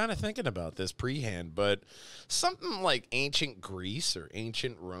 man. I was kind of thinking about this pre-hand, but something like ancient Greece or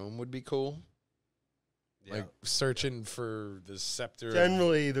ancient Rome would be cool. Yeah. Like searching for the scepter.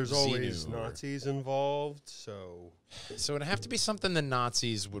 Generally, there's Xenu always or- Nazis involved, so So it'd have to be something the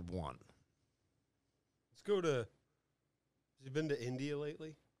Nazis would want. let's go to. Have you been to India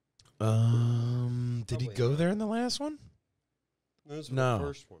lately? Did he Probably go not. there in the last one? That was No. the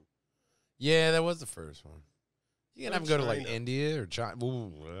first one. Yeah, that was the first one. You can Go have him go to like China. India or China.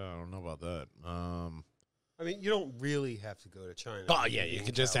 Ooh, I don't know about that. I mean, you don't really have to go to China. Oh yeah, you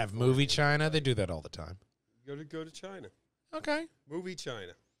could just have movie China. They do that all the time. Go to China. Okay. Movie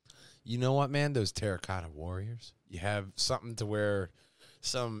China. You know what, man? Those terracotta warriors. You have something to where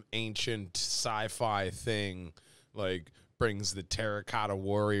some ancient sci-fi thing like brings the terracotta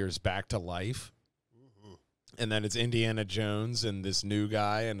warriors back to life. And then it's Indiana Jones and this new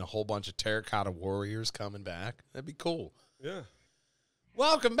guy and a whole bunch of terracotta warriors coming back. That'd be cool. Yeah.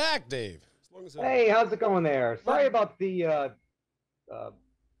 Welcome back, Dave. As long as Hey, how's it going there? Sorry about the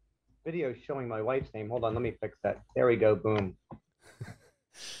video showing my wife's name. Hold on, let me fix that. There we go. Boom.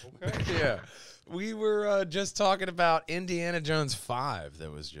 Okay. Yeah. We were just talking about Indiana Jones 5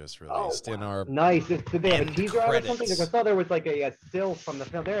 that was just released in our... Nice. Did they have a end teaser out or something? credits. Because I saw there was like a still from the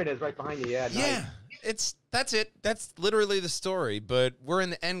film. There it is, right behind you. Yeah. Nice. Yeah, that's it. That's literally the story, but we're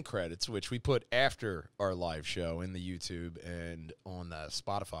in the end credits, which we put after our live show in the YouTube and on the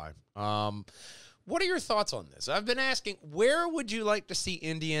Spotify. What are your thoughts on this? I've been asking, where would you like to see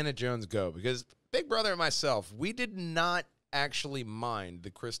Indiana Jones go? Because Big Brother and myself, we did not actually mind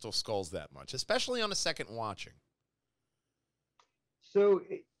the Crystal Skulls that much, especially on a second watching. So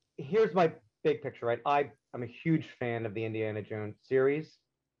here's my big picture, right? I'm a huge fan of the Indiana Jones series.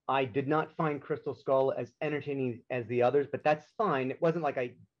 I did not find Crystal Skull as entertaining as the others, but that's fine. It wasn't like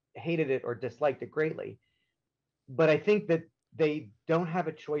I hated it or disliked it greatly. But I think that they don't have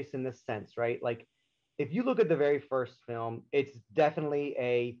a choice in this sense, right? Like, if you look at the very first film, it's definitely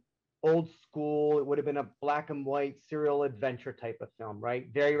a old school. It would have been a black and white serial adventure type of film, right?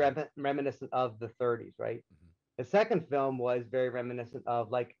 Very reminiscent of the 30s, right? Mm-hmm. The second film was very reminiscent of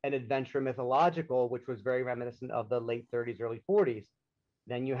like an adventure mythological, which was very reminiscent of the late 30s, early 40s.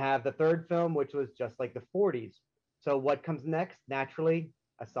 Then you have the third film, which was just like the 40s. So what comes next? Naturally,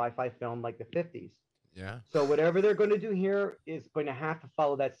 a sci-fi film like the 50s. Yeah. So whatever they're going to do here is going to have to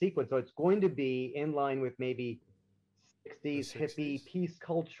follow that sequence. So it's going to be in line with maybe 60s hippie peace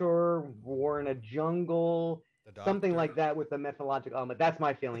culture, war in a jungle, something like that with the mythological element. That's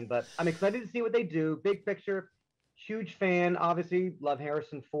my feeling, but I'm excited to see what they do. Big picture, huge fan. Obviously, love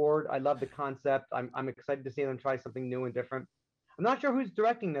Harrison Ford. I love the concept. I'm excited to see them try something new and different. I'm not sure who's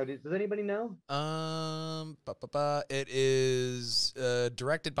directing though. Does anybody know? It is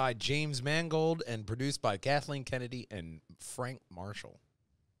directed by James Mangold and produced by Kathleen Kennedy and Frank Marshall.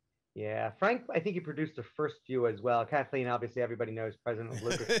 Yeah, Frank, I think he produced the first few as well. Kathleen, obviously, everybody knows president of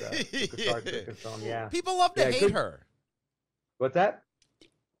Lucasfilm. Yeah. People love to hate her. What's that?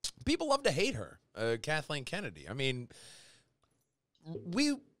 People love to hate her, Kathleen Kennedy. I mean,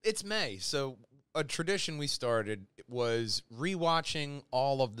 it's May, so a tradition we started was rewatching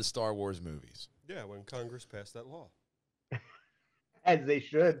all of the Star Wars movies. Yeah, when Congress passed that law. As they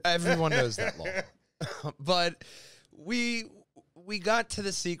should. Everyone knows that law. But we got to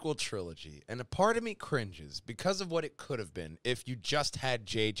the sequel trilogy, and a part of me cringes because of what it could have been if you just had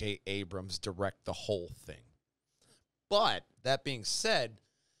J.J. Abrams direct the whole thing. But that being said,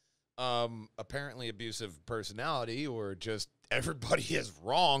 apparently abusive personality or just everybody is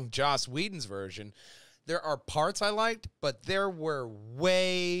wrong, Joss Whedon's version, there are parts I liked, but there were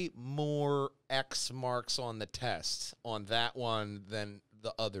way more X marks on the test on that one than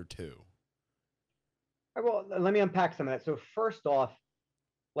the other two. All right, well, let me unpack some of that. So first off,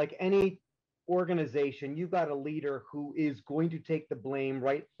 like any organization, you've got a leader who is going to take the blame,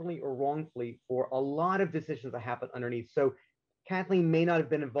 rightfully or wrongfully, for a lot of decisions that happen underneath. So Kathleen may not have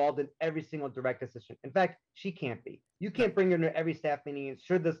been involved in every single direct decision. In fact, she can't be. You can't bring her to every staff meeting. And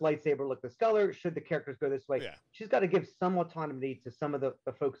should this lightsaber look this color? Should the characters go this way? Yeah. She's got to give some autonomy to some of the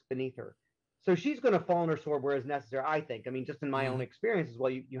folks beneath her. So she's going to fall on her sword where it's necessary, I think. I mean, just in my own experience as well,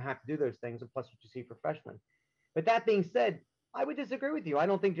 you have to do those things, and plus what you see professionally. But that being said, I would disagree with you. I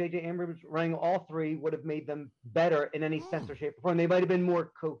don't think J.J. Abrams running all three would have made them better in any sense or shape or form. They might have been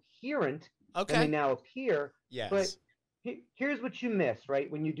more coherent than they now appear. Yes. But here's what you miss,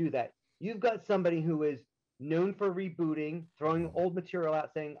 right, when you do that. You've got somebody who is known for rebooting, throwing old material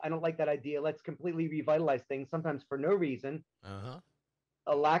out, saying, I don't like that idea. Let's completely revitalize things, sometimes for no reason.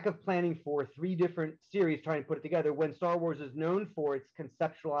 A lack of planning for 3 different series trying to put it together when Star Wars is known for its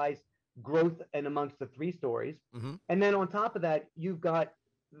conceptualized growth and amongst the 3 stories. Mm-hmm. And then on top of that, you've got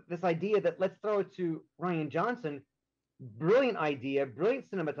this idea that let's throw it to Rian Johnson. Brilliant idea,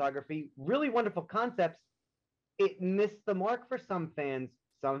 brilliant cinematography, really wonderful concepts. It missed the mark for some fans.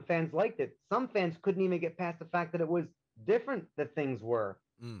 Some fans liked it. Some fans couldn't even get past the fact that it was different that things were.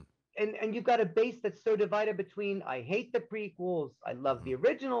 Mm. And you've got a base that's so divided between, I hate the prequels, I love the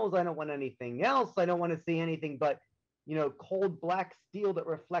originals, I don't want anything else, I don't want to see anything but, you know, cold black steel that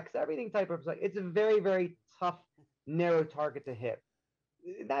reflects everything type of. It's a very, very tough, narrow target to hit.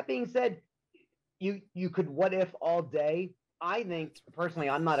 That being said, you could what if all day. I think personally,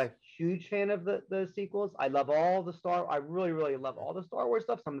 I'm not a huge fan of the sequels. I love all the I really, really love all the Star Wars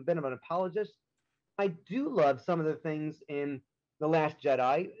stuff. So I'm a bit of an apologist. I do love some of the things in The Last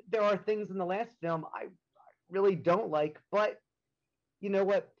Jedi. There are things in the last film I really don't like, but you know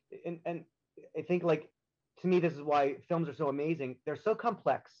what? And I think, like, to me, this is why films are so amazing. They're so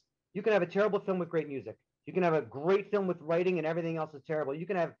complex. You can have a terrible film with great music. You can have a great film with writing and everything else is terrible. You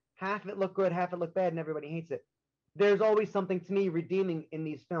can have half of it look good, half of it look bad, and everybody hates it. There's always something, to me, redeeming in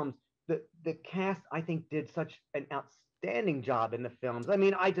these films. The cast, I think, did such an outstanding job in the films. I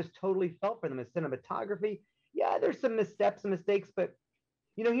mean, I just totally felt for them. As cinematography, yeah, there's some missteps and mistakes, but,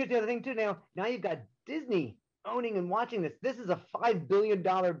 you know, here's the other thing, too. Now you've got Disney owning and watching this. This is a $5 billion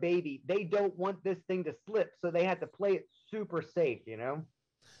baby. They don't want this thing to slip, so they had to play it super safe, you know?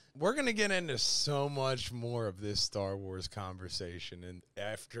 We're going to get into so much more of this Star Wars conversation and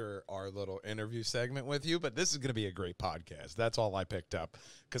after our little interview segment with you, but this is going to be a great podcast. That's all I picked up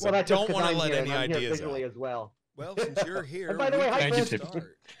because I don't want to let any ideas out. As well. Well, since you're here, by the way, thank you,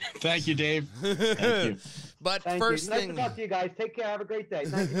 start. Thank you, Dave. Thank you. But Thank first you. thing, Nice to talk to you guys. Take care. Have a great day.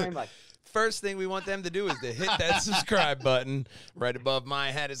 Thank you very much. first thing we want them to do is to hit that subscribe button. Right above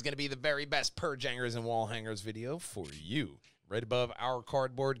my head is going to be the very best purge hangers and wall hangers video for you. Right above our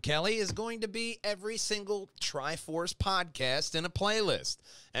cardboard Kelly is going to be every single Triforce podcast in a playlist.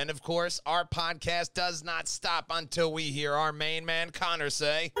 And, of course, our podcast does not stop until we hear our main man, Connor,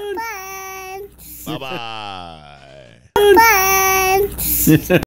 say... Bye. Bye-bye. Bye.